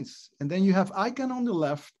domains. And then you have ICANN on the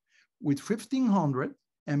left with 1,500,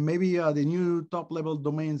 and maybe the new top-level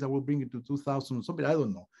domains that will bring it to 2,000 or something, I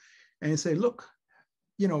don't know. And say, look,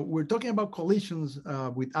 we're talking about collisions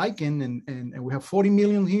with ICANN, and we have 40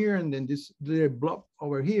 million here, and then this little blob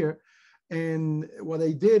over here. And what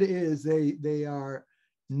they did is they are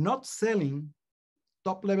not selling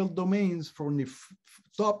top-level domains from the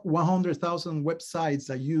top 100,000 websites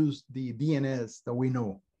that use the DNS that we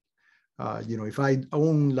know. If I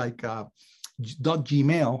own like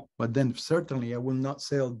 .gmail, but then certainly I will not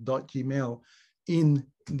sell .gmail in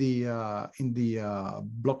the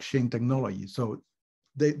blockchain technology. So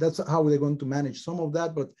that's how they're going to manage some of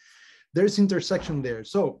that, but there's intersection there.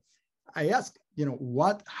 So I asked,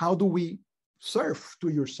 how do we surf to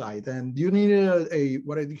your site? And you need a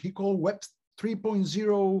what he called Web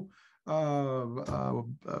 3.0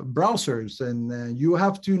 browsers, and you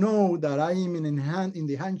have to know that I am in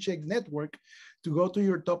the Handshake network to go to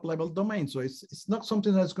your top-level domain. So it's not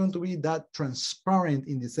something that's going to be that transparent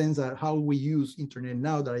in the sense that how we use internet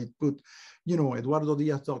now, that I put,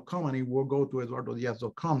 eduardodiaz.com and it will go to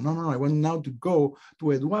eduardodiaz.com. No, I want now to go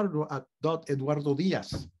to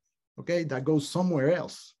eduardo.eduardodiaz. Okay, that goes somewhere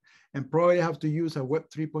else, and probably have to use a Web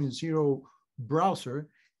 3.0 browser.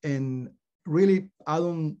 And really, I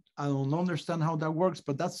don't understand how that works,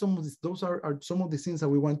 but that's those are some of the things that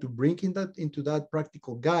we want to bring into that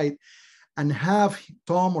practical guide, and have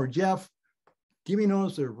Tom or Jeff giving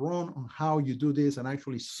us a run on how you do this and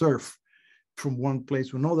actually surf from one place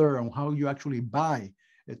to another, and how you actually buy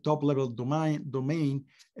a top-level domain.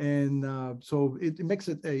 And so it makes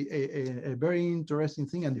it a very interesting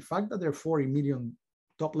thing. And the fact that there are 40 million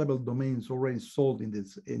top-level domains already sold in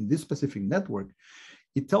this specific network,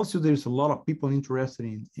 it tells you there's a lot of people interested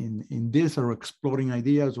in this, or exploring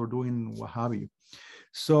ideas, or doing what have you.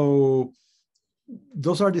 So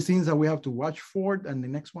those are the things that we have to watch for. And the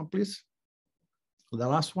next one, please. The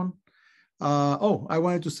last one. I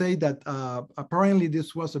wanted to say that apparently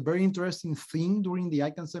this was a very interesting thing during the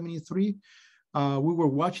ICANN 73. We were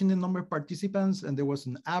watching the number of participants, and there was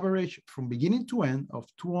an average from beginning to end of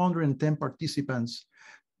 210 participants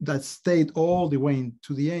that stayed all the way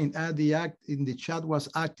to the end. And the chat was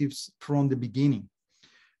active from the beginning.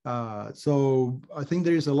 So I think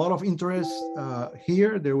there is a lot of interest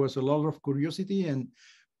here. There was a lot of curiosity, and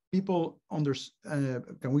people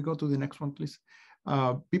can we go to the next one, please?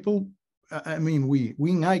 People, I mean, we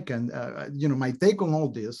in ICANN, my take on all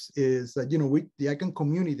this is that, the ICANN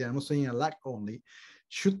community, I'm not saying ALAC only,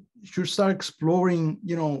 should start exploring,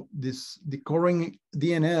 the current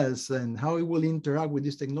DNS and how it will interact with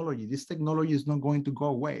this technology. This technology is not going to go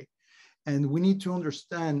away. And we need to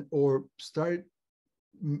understand, or start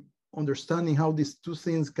understanding, how these two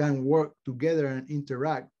things can work together and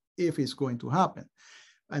interact if it's going to happen.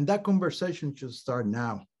 And that conversation should start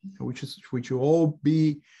now, which will all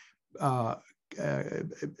be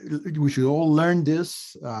we should all learn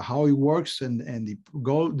this, how it works, and the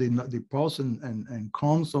pros and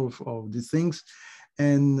cons of these things,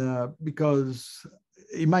 and because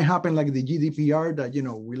it might happen like the GDPR that, you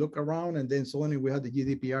know, we look around and then suddenly we have the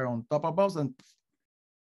GDPR on top of us, and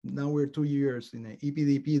now we're 2 years in an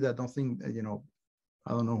EPDP that don't think, you know,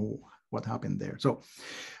 I don't know what happened there. So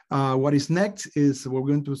what is next is we're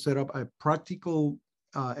going to set up a practical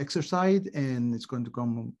exercise, and it's going to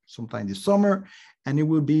come sometime this summer, and it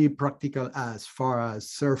will be practical as far as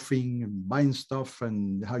surfing and buying stuff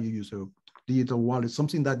and how you use a digital wallet,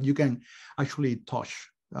 something that you can actually touch,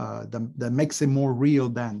 that makes it more real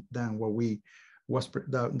than what we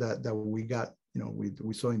that we got, you know,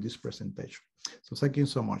 we saw in this presentation. So thank you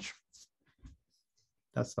so much.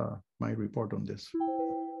 That's my report on this.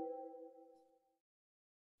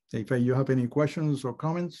 If you have any questions or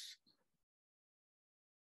comments,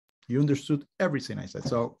 you understood everything I said.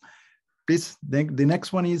 So please, the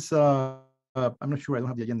next one is, I'm not sure, I don't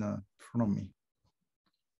have the agenda in front of me.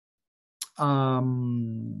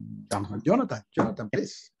 Jonathan,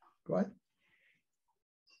 please, go ahead.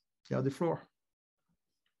 You have the floor.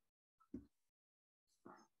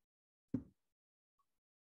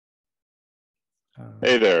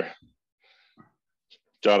 Hey there.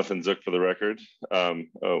 Jonathan Zuck for the record. Oh,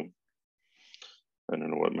 I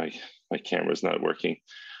don't know what my camera's not working.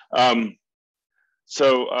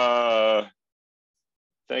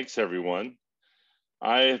 Thanks everyone.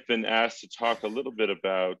 I have been asked to talk a little bit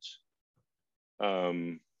about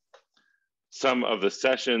some of the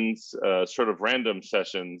sessions, sort of random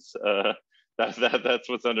sessions. That's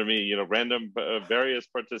what's under me, you know, random various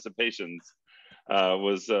participations.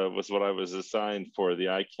 Was what I was assigned for the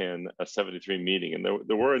ICANN 73 meeting, and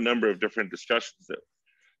there were a number of different discussions that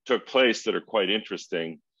took place that are quite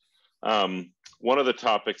interesting. One of the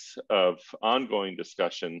topics of ongoing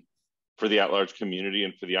discussion for the at-large community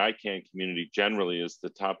and for the ICANN community generally is the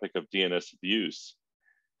topic of DNS abuse.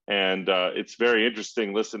 And it's very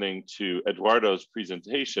interesting listening to Eduardo's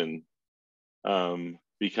presentation,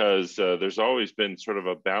 because there's always been sort of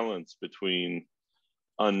a balance between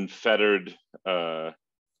unfettered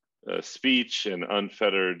speech and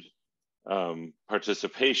unfettered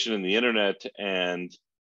participation in the internet, and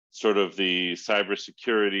sort of the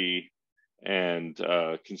cybersecurity and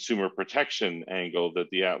consumer protection angle that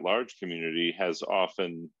the at-large community has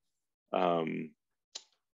often,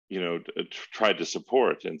 you know, tried to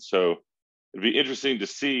support. And so it'd be interesting to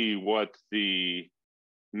see what the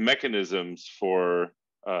mechanisms for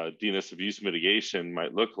DNS abuse mitigation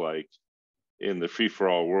might look like in the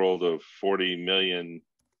free-for-all world of 40 million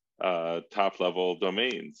top-level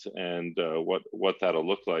domains, and what that'll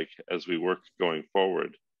look like as we work going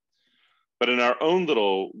forward. But in our own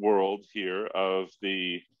little world here of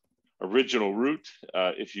the original root,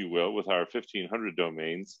 if you will, with our 1,500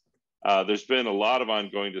 domains, there's been a lot of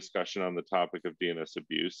ongoing discussion on the topic of DNS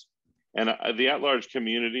abuse. And the at-large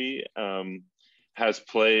community has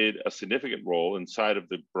played a significant role inside of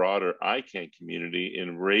the broader ICANN community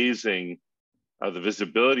in raising the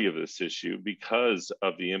visibility of this issue because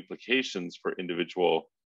of the implications for individual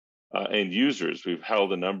end users. We've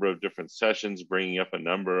held a number of different sessions bringing up a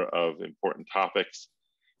number of important topics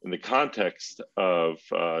in the context of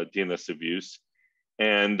DNS abuse,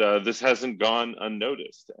 and this hasn't gone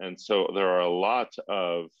unnoticed. And so there are a lot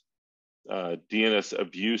of DNS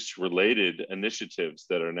abuse related initiatives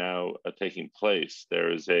that are now taking place.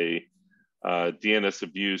 There is a DNS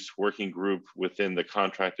abuse working group within the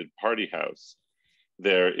Contracted Party House.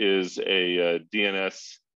 There is a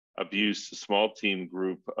DNS abuse small team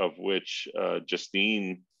group of which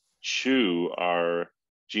Justine Chu, our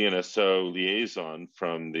GNSO liaison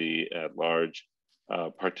from the at-large,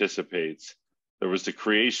 participates. There was the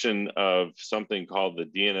creation of something called the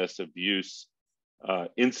DNS Abuse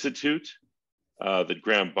Institute that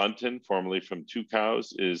Graham Bunton, formerly from Two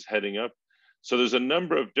Cows, is heading up. So there's a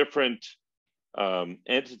number of different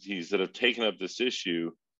entities that have taken up this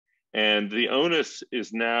issue, and the onus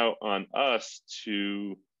is now on us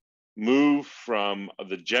to move from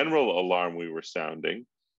the general alarm we were sounding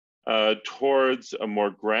towards a more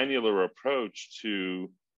granular approach to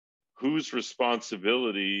whose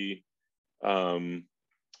responsibility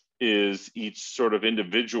is each sort of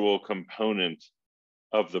individual component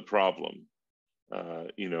of the problem.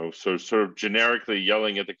 You know, so sort of generically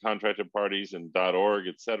yelling at the contracted parties and .org,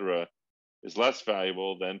 et cetera, is less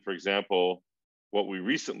valuable than, for example, what we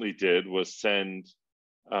recently did was send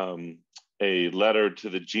a letter to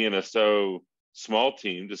the GNSO small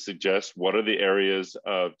team to suggest what are the areas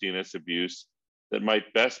of DNS abuse that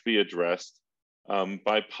might best be addressed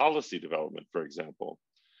by policy development, for example.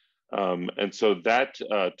 And so that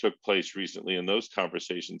took place recently, and those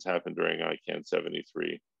conversations happened during ICANN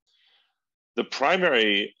 73. The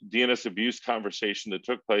primary DNS abuse conversation that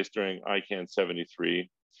took place during ICANN 73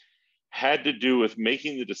 had to do with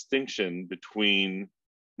making the distinction between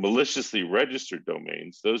maliciously registered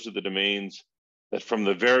domains. Those are the domains that from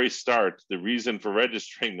the very start, the reason for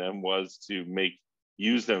registering them was to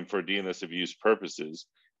use them for DNS abuse purposes,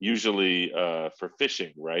 usually for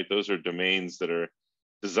phishing, right? Those are domains that are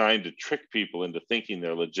designed to trick people into thinking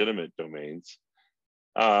they're legitimate domains.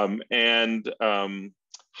 And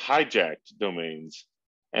hijacked domains.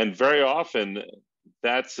 And very often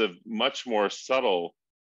that's a much more subtle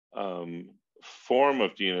form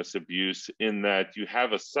of DNS abuse, in that you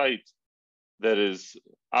have a site that is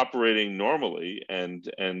operating normally, and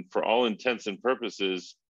for all intents and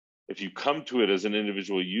purposes, if you come to it as an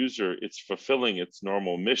individual user, it's fulfilling its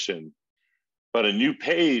normal mission. But a new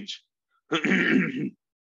page,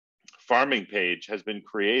 farming page, has been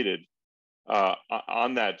created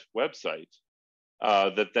on that website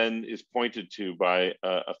that then is pointed to by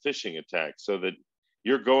a phishing attack, so that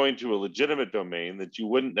you're going to a legitimate domain that you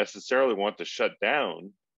wouldn't necessarily want to shut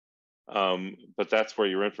down, but that's where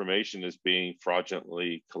your information is being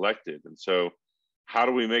fraudulently collected. And so how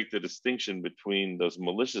do we make the distinction between those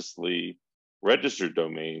maliciously registered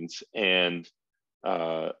domains and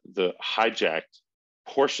the hijacked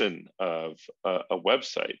portion of a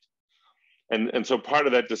website? And so part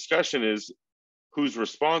of that discussion is who's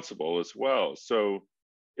responsible as well. So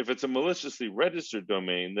if it's a maliciously registered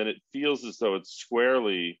domain, then it feels as though it's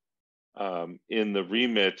squarely in the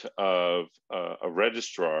remit of a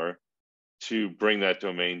registrar to bring that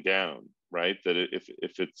domain down, right? That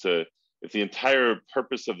if the entire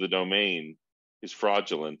purpose of the domain is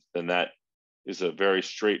fraudulent, then that is a very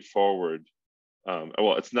straightforward.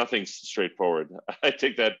 Well, it's nothing straightforward. I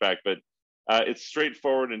take that back, but it's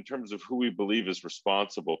straightforward in terms of who we believe is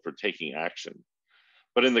responsible for taking action.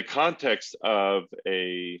 But in the context of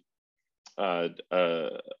a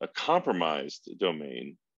compromised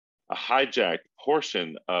domain, a hijacked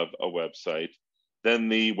portion of a website, then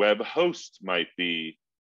the web host might be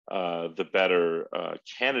the better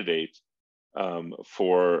candidate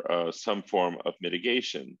for some form of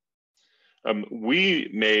mitigation. We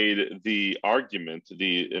made the argument,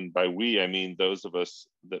 and by we, I mean those of us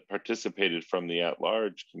that participated from the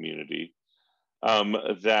at-large community,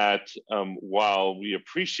 that while we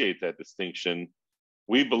appreciate that distinction,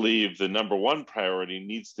 we believe the number one priority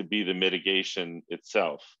needs to be the mitigation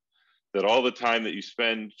itself. That all the time that you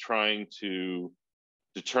spend trying to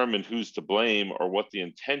determine who's to blame or what the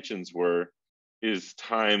intentions were is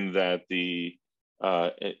time that the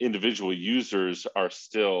individual users are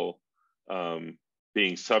still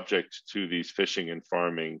being subject to these phishing and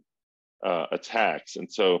farming attacks.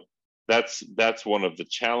 And so that's one of the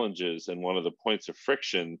challenges and one of the points of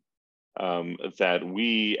friction that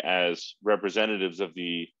we as representatives of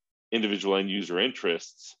the individual end user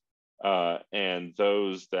interests and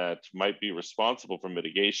those that might be responsible for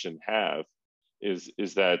mitigation have,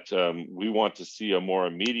 is that we want to see a more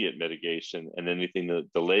immediate mitigation, and anything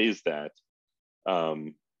that delays that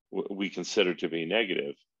we consider to be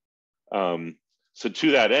negative. So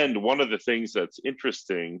to that end, one of the things that's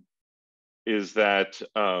interesting is that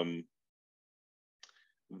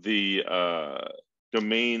the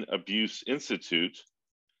Domain Abuse Institute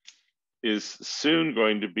is soon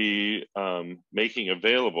going to be making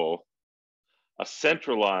available a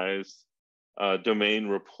centralized domain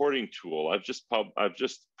reporting tool. I've just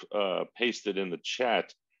pasted in the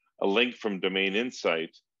chat a link from Domain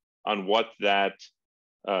Insight on what that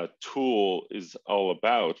tool is all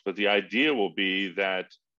about. But the idea will be that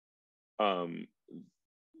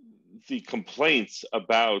the complaints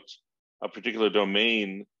about a particular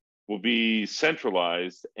domain will be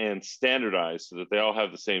centralized and standardized so that they all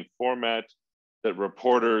have the same format, that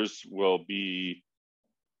reporters will be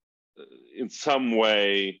in some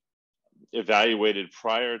way evaluated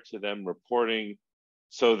prior to them reporting,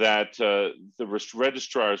 so that the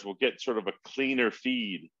registrars will get sort of a cleaner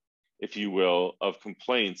feed, if you will, of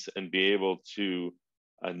complaints and be able to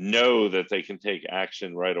know that they can take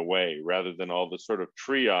action right away, rather than all the sort of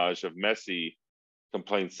triage of messy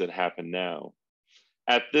complaints that happen now.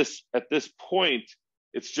 At this point,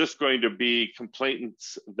 it's just going to be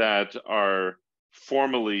complainants that are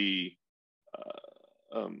formally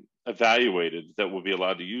evaluated that will be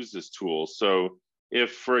allowed to use this tool. So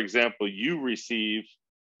if, for example, you receive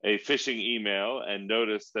a phishing email and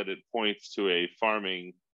notice that it points to a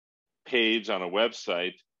farming page on a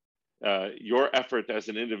website, your effort as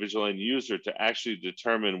an individual end user to actually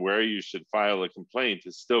determine where you should file a complaint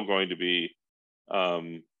is still going to be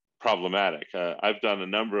problematic. I've done a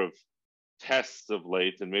number of tests of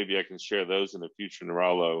late, and maybe I can share those in a future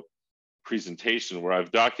NARALO presentation, where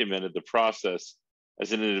I've documented the process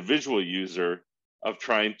as an individual user of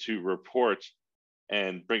trying to report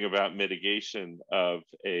and bring about mitigation of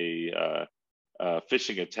a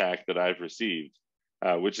phishing attack that I've received,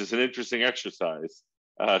 which is an interesting exercise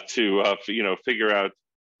to figure out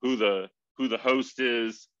who the host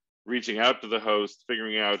is, reaching out to the host,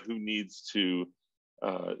 figuring out who needs to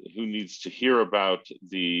hear about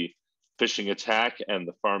the phishing attack and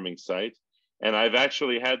the farming site. And I've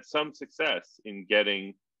actually had some success in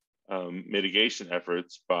getting mitigation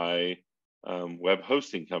efforts by web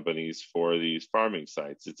hosting companies for these farming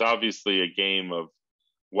sites. It's obviously a game of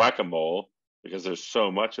whack-a-mole because there's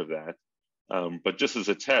so much of that. But just as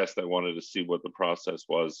a test, I wanted to see what the process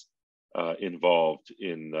was involved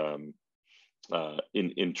in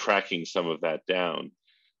tracking some of that down.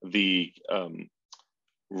 The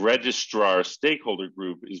registrar stakeholder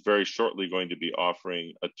group is very shortly going to be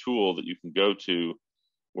offering a tool that you can go to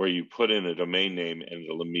where you put in a domain name and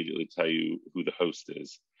it'll immediately tell you who the host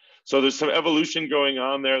is. So there's some evolution going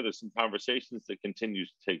on there. There's some conversations that continue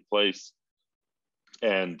to take place.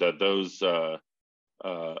 And those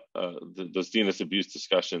DNS abuse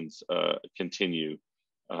discussions continue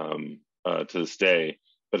to this day.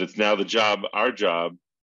 But it's now our job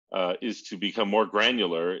is to become more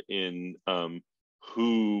granular in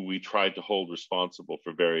who we tried to hold responsible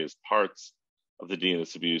for various parts of the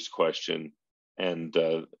DNS abuse question, and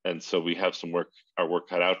so we have our work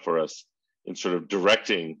cut out for us in sort of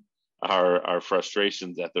directing our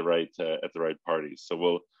frustrations at the right parties. So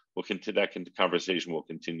we'll continue, that conversation will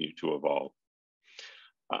continue to evolve.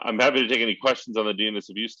 I'm happy to take any questions on the DNS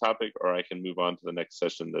abuse topic, or I can move on to the next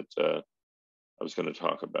session that I was going to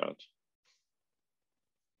talk about.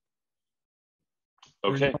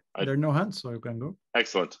 Okay. There are no hands, so you can go.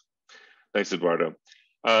 Excellent. Thanks, Eduardo.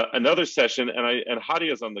 Another session, and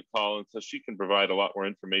Hadia's on the call, and so she can provide a lot more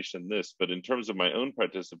information than this, but in terms of my own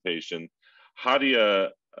participation, Hadia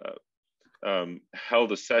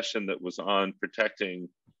held a session that was on protecting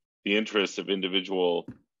the interests of individual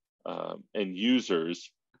end users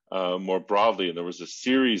more broadly, and there was a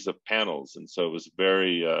series of panels, and so it was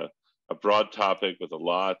very a broad topic with a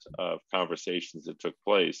lot of conversations that took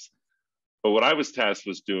place. But what I was tasked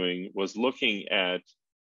with doing was looking at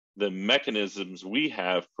the mechanisms we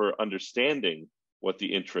have for understanding what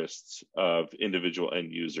the interests of individual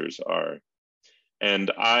end users are.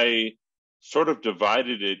 And I sort of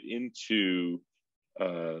divided it into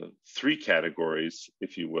three categories,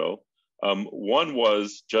 if you will. One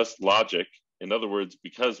was just logic. In other words,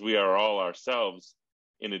 because we are all ourselves,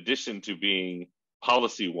 in addition to being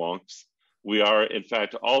policy wonks, we are in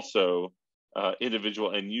fact also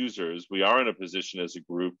individual end users. We are in a position as a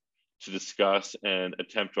group to discuss and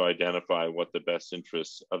attempt to identify what the best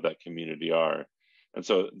interests of that community are. And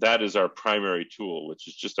so that is our primary tool, which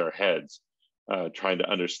is just our heads trying to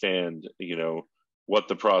understand, what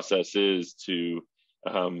the process is to,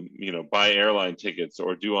 buy airline tickets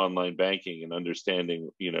or do online banking, and understanding,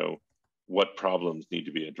 what problems need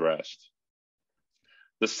to be addressed.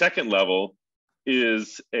 The second level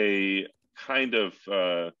is a kind of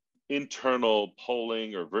internal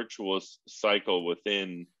polling or virtuous cycle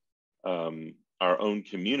within our own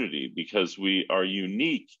community, because we are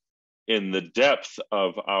unique in the depth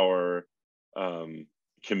of our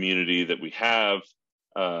community that we have.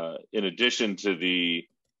 In addition to the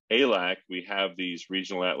ALAC, we have these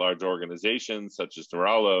regional at-large organizations such as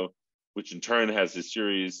NARALO, which in turn has a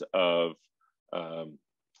series of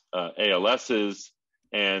ALSs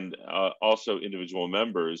and also individual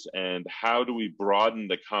members. And how do we broaden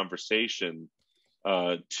the conversation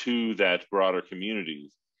to that broader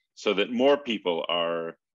community so that more people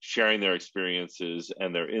are sharing their experiences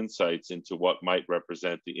and their insights into what might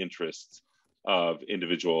represent the interests of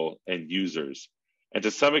individual end users. And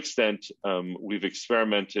to some extent, we've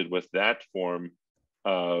experimented with that form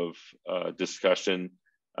of discussion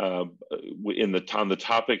on the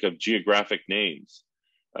topic of geographic names.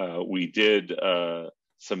 We did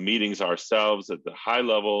some meetings ourselves at the high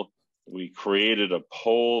level. We created a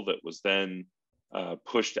poll that was then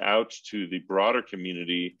pushed out to the broader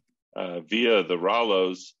community via the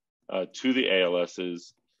RALOs to the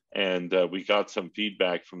ALSs, and we got some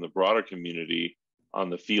feedback from the broader community on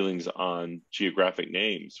the feelings on geographic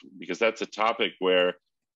names, because that's a topic where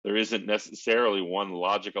there isn't necessarily one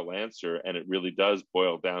logical answer, and it really does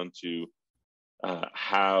boil down to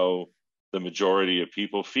how the majority of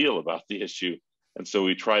people feel about the issue. And so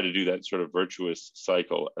we try to do that sort of virtuous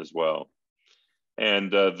cycle as well.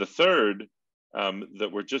 And the third that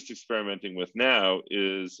we're just experimenting with now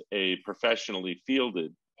is a professionally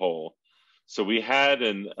fielded poll. So we had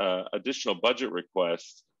an additional budget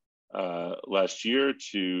request last year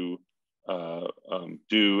to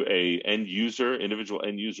do a individual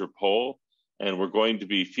end user poll, and we're going to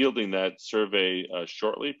be fielding that survey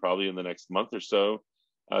shortly, probably in the next month or so,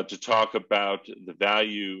 to talk about the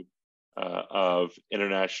value of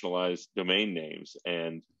internationalized domain names.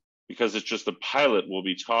 And because it's just a pilot, we'll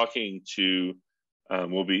be talking to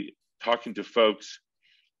folks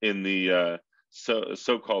in the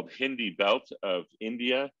so-called Hindi belt of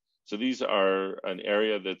India. So these are an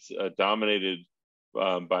area that's dominated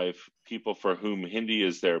by people for whom Hindi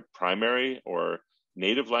is their primary or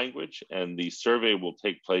native language, and the survey will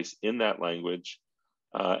take place in that language,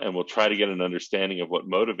 and we'll try to get an understanding of what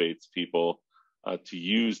motivates people to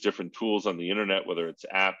use different tools on the internet, whether it's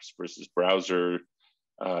apps versus browser,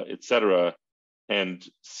 etc., and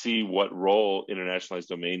see what role internationalized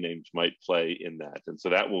domain names might play in that. And so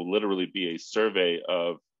that will literally be a survey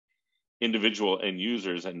of individual end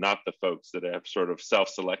users and not the folks that have sort of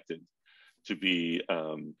self-selected to be,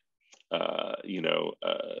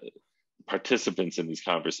 participants in these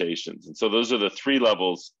conversations. And so those are the three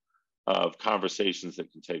levels of conversations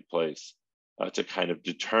that can take place to kind of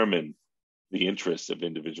determine the interests of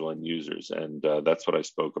individual end users. And that's what I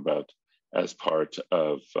spoke about as part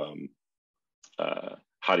of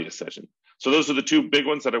Hadia's session. So those are the two big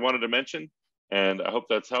ones that I wanted to mention. And I hope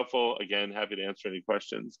that's helpful. Again, happy to answer any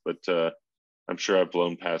questions, but I'm sure I've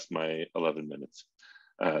blown past my 11 minutes.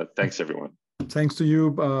 Thanks, everyone. Thanks to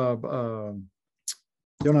you,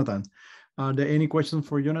 Jonathan. Are there any questions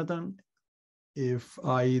for Jonathan? If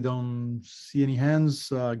I don't see any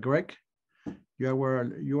hands, Greg, you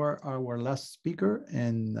are our last speaker,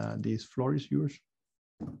 and this floor is yours.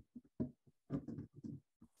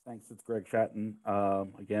 Thanks, it's Greg Shatan.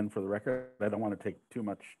 Again, for the record, I don't want to take too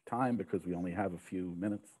much time because we only have a few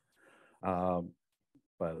minutes,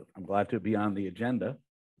 but I'm glad to be on the agenda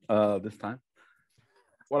this time.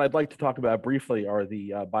 What I'd like to talk about briefly are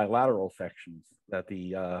the bilateral sections that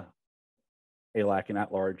the ALAC and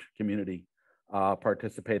at-large community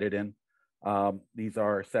participated in. These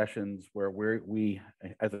are sessions where we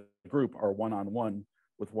as a group are one-on-one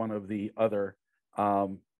with one of the other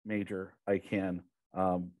major ICANN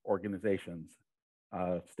organizations,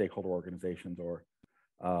 stakeholder organizations, or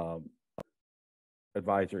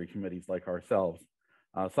advisory committees like ourselves.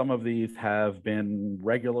 Some of these have been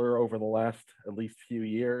regular over the last at least few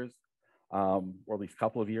years, or at least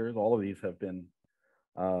couple of years. All of these have been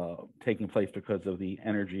taking place because of the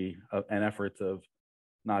energy and efforts of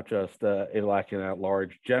not just ALAC and at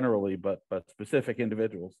large generally, but specific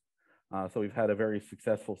individuals. So we've had a very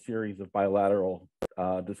successful series of bilateral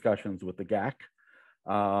discussions with the GAC,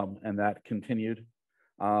 and that continued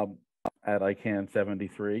at ICANN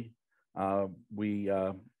 73.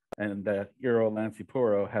 And Iro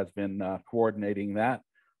Lancipuro has been coordinating that.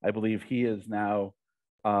 I believe he is now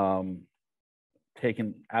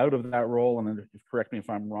taken out of that role, and then, correct me if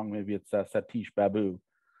I'm wrong, maybe it's Satish Babu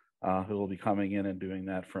who will be coming in and doing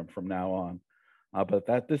that from now on.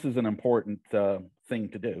 But this is an important thing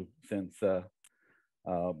to do, since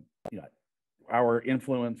our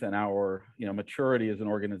influence and our maturity as an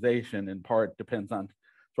organization in part depends on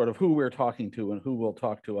sort of who we're talking to and who will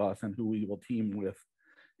talk to us and who we will team with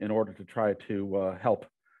in order to try to help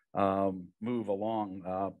move along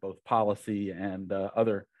both policy and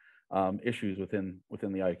other issues within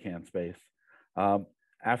the ICANN space.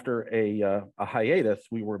 After a hiatus,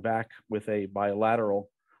 we were back with a bilateral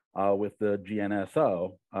with the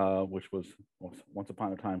GNSO, which was once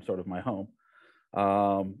upon a time sort of my home.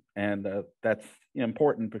 And that's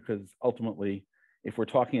important because ultimately, if we're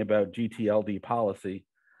talking about GTLD policy,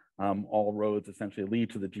 all roads essentially lead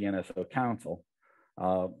to the GNSO Council.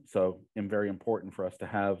 So it's very important for us to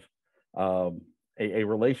have a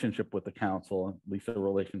relationship with the council, at least a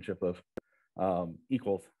relationship of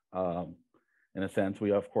equals. In a sense,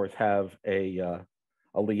 we of course have a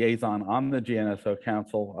liaison on the GNSO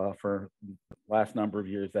Council for the last number of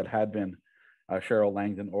years that had been Cheryl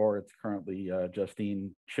Langdon, or it's currently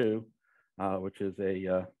Justine Chu, which is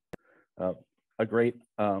a great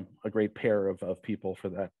pair of people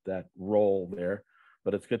for that role there.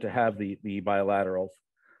 But it's good to have the bilaterals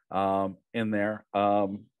in there.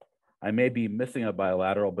 I may be missing a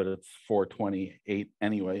bilateral, but it's 428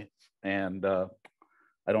 anyway, and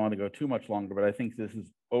I don't want to go too much longer, but I think this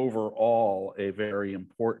is overall a very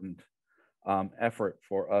important effort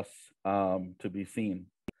for us to be seen.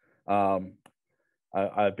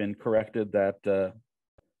 I've been corrected that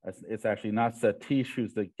it's actually not Satish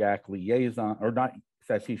who's the GAC liaison, or not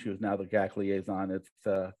Satish who's now the GAC liaison, it's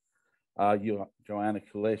Joanna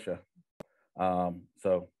Kulesha.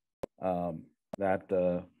 So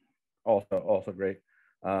that also great.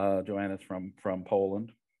 Joanna's from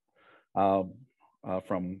Poland,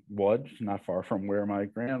 from Łódź, not far from where my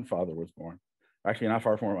grandfather was born. Actually, not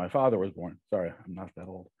far from where my father was born. Sorry, I'm not that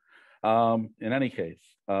old. In any case,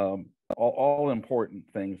 all important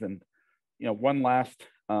things. And one last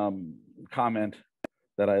comment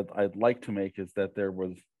that I'd like to make is that there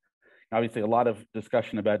was obviously a lot of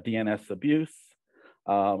discussion about DNS abuse.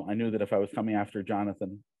 I knew that if I was coming after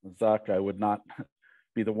Jonathan Zuck, I would not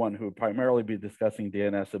be the one who would primarily be discussing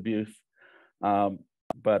DNS abuse.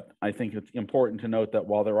 But I think it's important to note that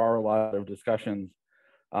while there are a lot of discussions,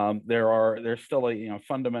 there's still a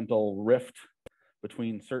fundamental rift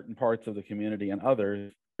between certain parts of the community and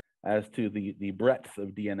others as to the breadth of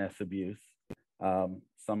DNS abuse.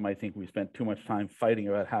 Some might think we spent too much time fighting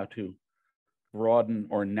about how to broaden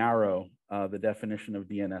or narrow the definition of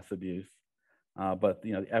DNS abuse. But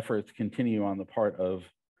the efforts continue on the part of,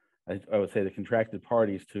 I would say, the contracted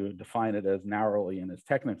parties to define it as narrowly and as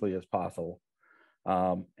technically as possible,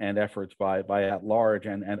 and efforts by at large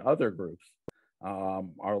and other groups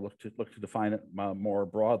are look to define it more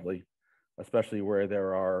broadly, especially where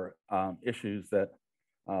there are issues that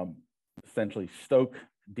essentially stoke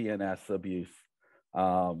DNS abuse,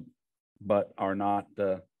 but are not,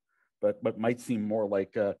 but might seem more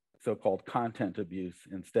like so-called content abuse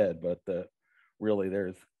instead. But really,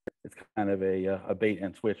 it's kind of a bait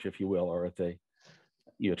and switch, if you will, or it's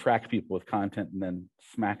you attract people with content and then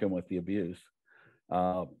smack them with the abuse.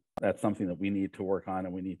 That's something that we need to work on,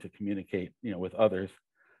 and we need to communicate, with others.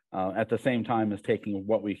 At the same time as taking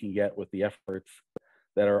what we can get with the efforts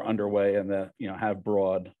that are underway and that have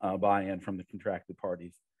broad buy-in from the contracted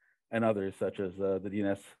parties and others, such as the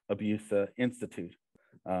DNS Abuse Institute,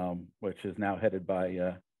 which is now headed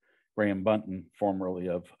by Graham Bunton, formerly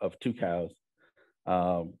of Two Cows,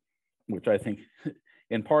 which I think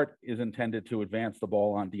in part is intended to advance the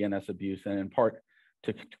ball on DNS abuse, and in part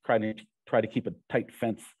to try to keep a tight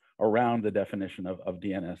fence around the definition of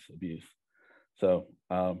DNS abuse. So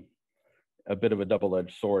a bit of a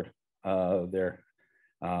double-edged sword there.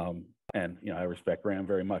 And I respect Graham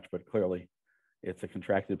very much, but clearly it's a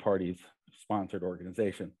contracted parties sponsored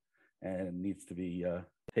organization and needs to be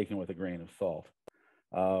taken with a grain of salt.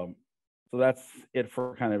 So that's it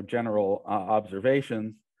for kind of general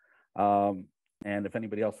observations. And if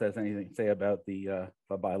anybody else has anything to say about the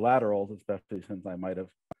bilaterals, especially since I might have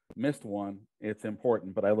missed one, it's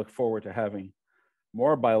important. But I look forward to having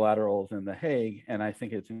more bilaterals in The Hague, and I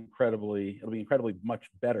think it'll be incredibly much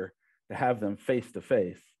better to have them face to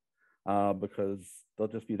face, because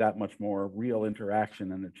there'll just be that much more real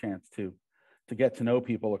interaction and a chance to get to know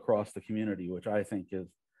people across the community, which I think is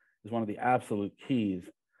one of the absolute keys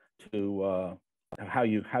to how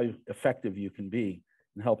effective you can be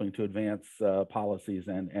in helping to advance policies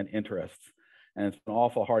and interests. And it's been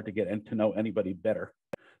awful hard to get to know anybody better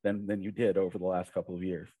than you did over the last couple of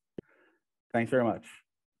years. Thanks very much.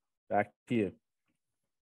 Back to you.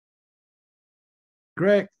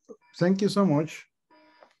 Greg, thank you so much.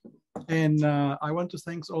 And I want to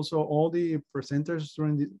thank also all the presenters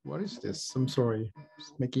during the, what is this? I'm sorry,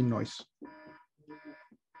 it's making noise.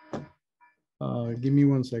 Give me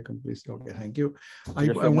 1 second, please. Okay, thank you.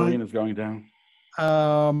 Maureen is going down.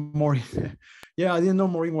 Maureen, yeah, I didn't know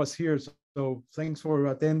Maureen was here. So thanks for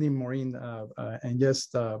attending, Maureen. And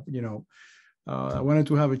just, I wanted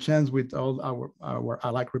to have a chance with all our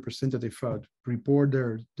ALAC representative report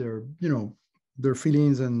their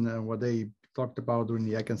feelings and what they talked about during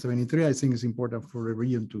the ICANN 73. I think it's important for the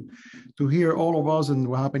region to hear all of us and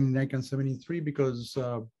what happened in ICANN 73, because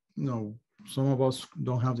some of us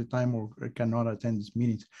don't have the time or cannot attend this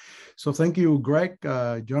meeting. So thank you, Greg,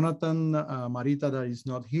 Jonathan, Marita that is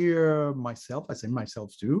not here, myself, I say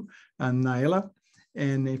myself too, and Naela.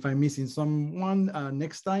 And if I'm missing someone,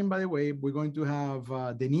 next time, by the way, we're going to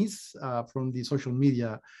have Denise from the social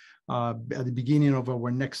media at the beginning of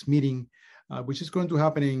our next meeting, which is going to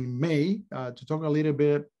happen in May, to talk a little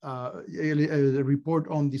bit, a report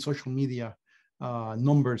on the social media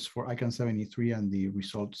numbers for ICANN 73 and the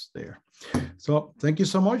results there. So thank you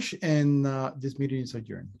so much. And this meeting is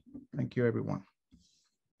adjourned. Thank you, everyone.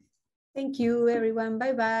 Thank you, everyone.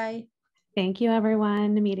 Bye-bye. Thank you,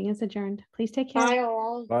 everyone. The meeting is adjourned. Please take care. Bye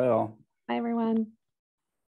all. Bye all.